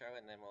review show,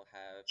 and then we'll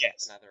have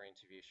Yes, another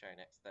interview show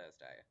next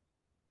Thursday.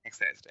 next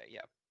Thursday.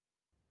 Yep.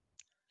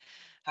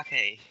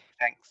 Okay,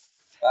 thanks.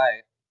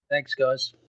 Bye. Thanks, guys.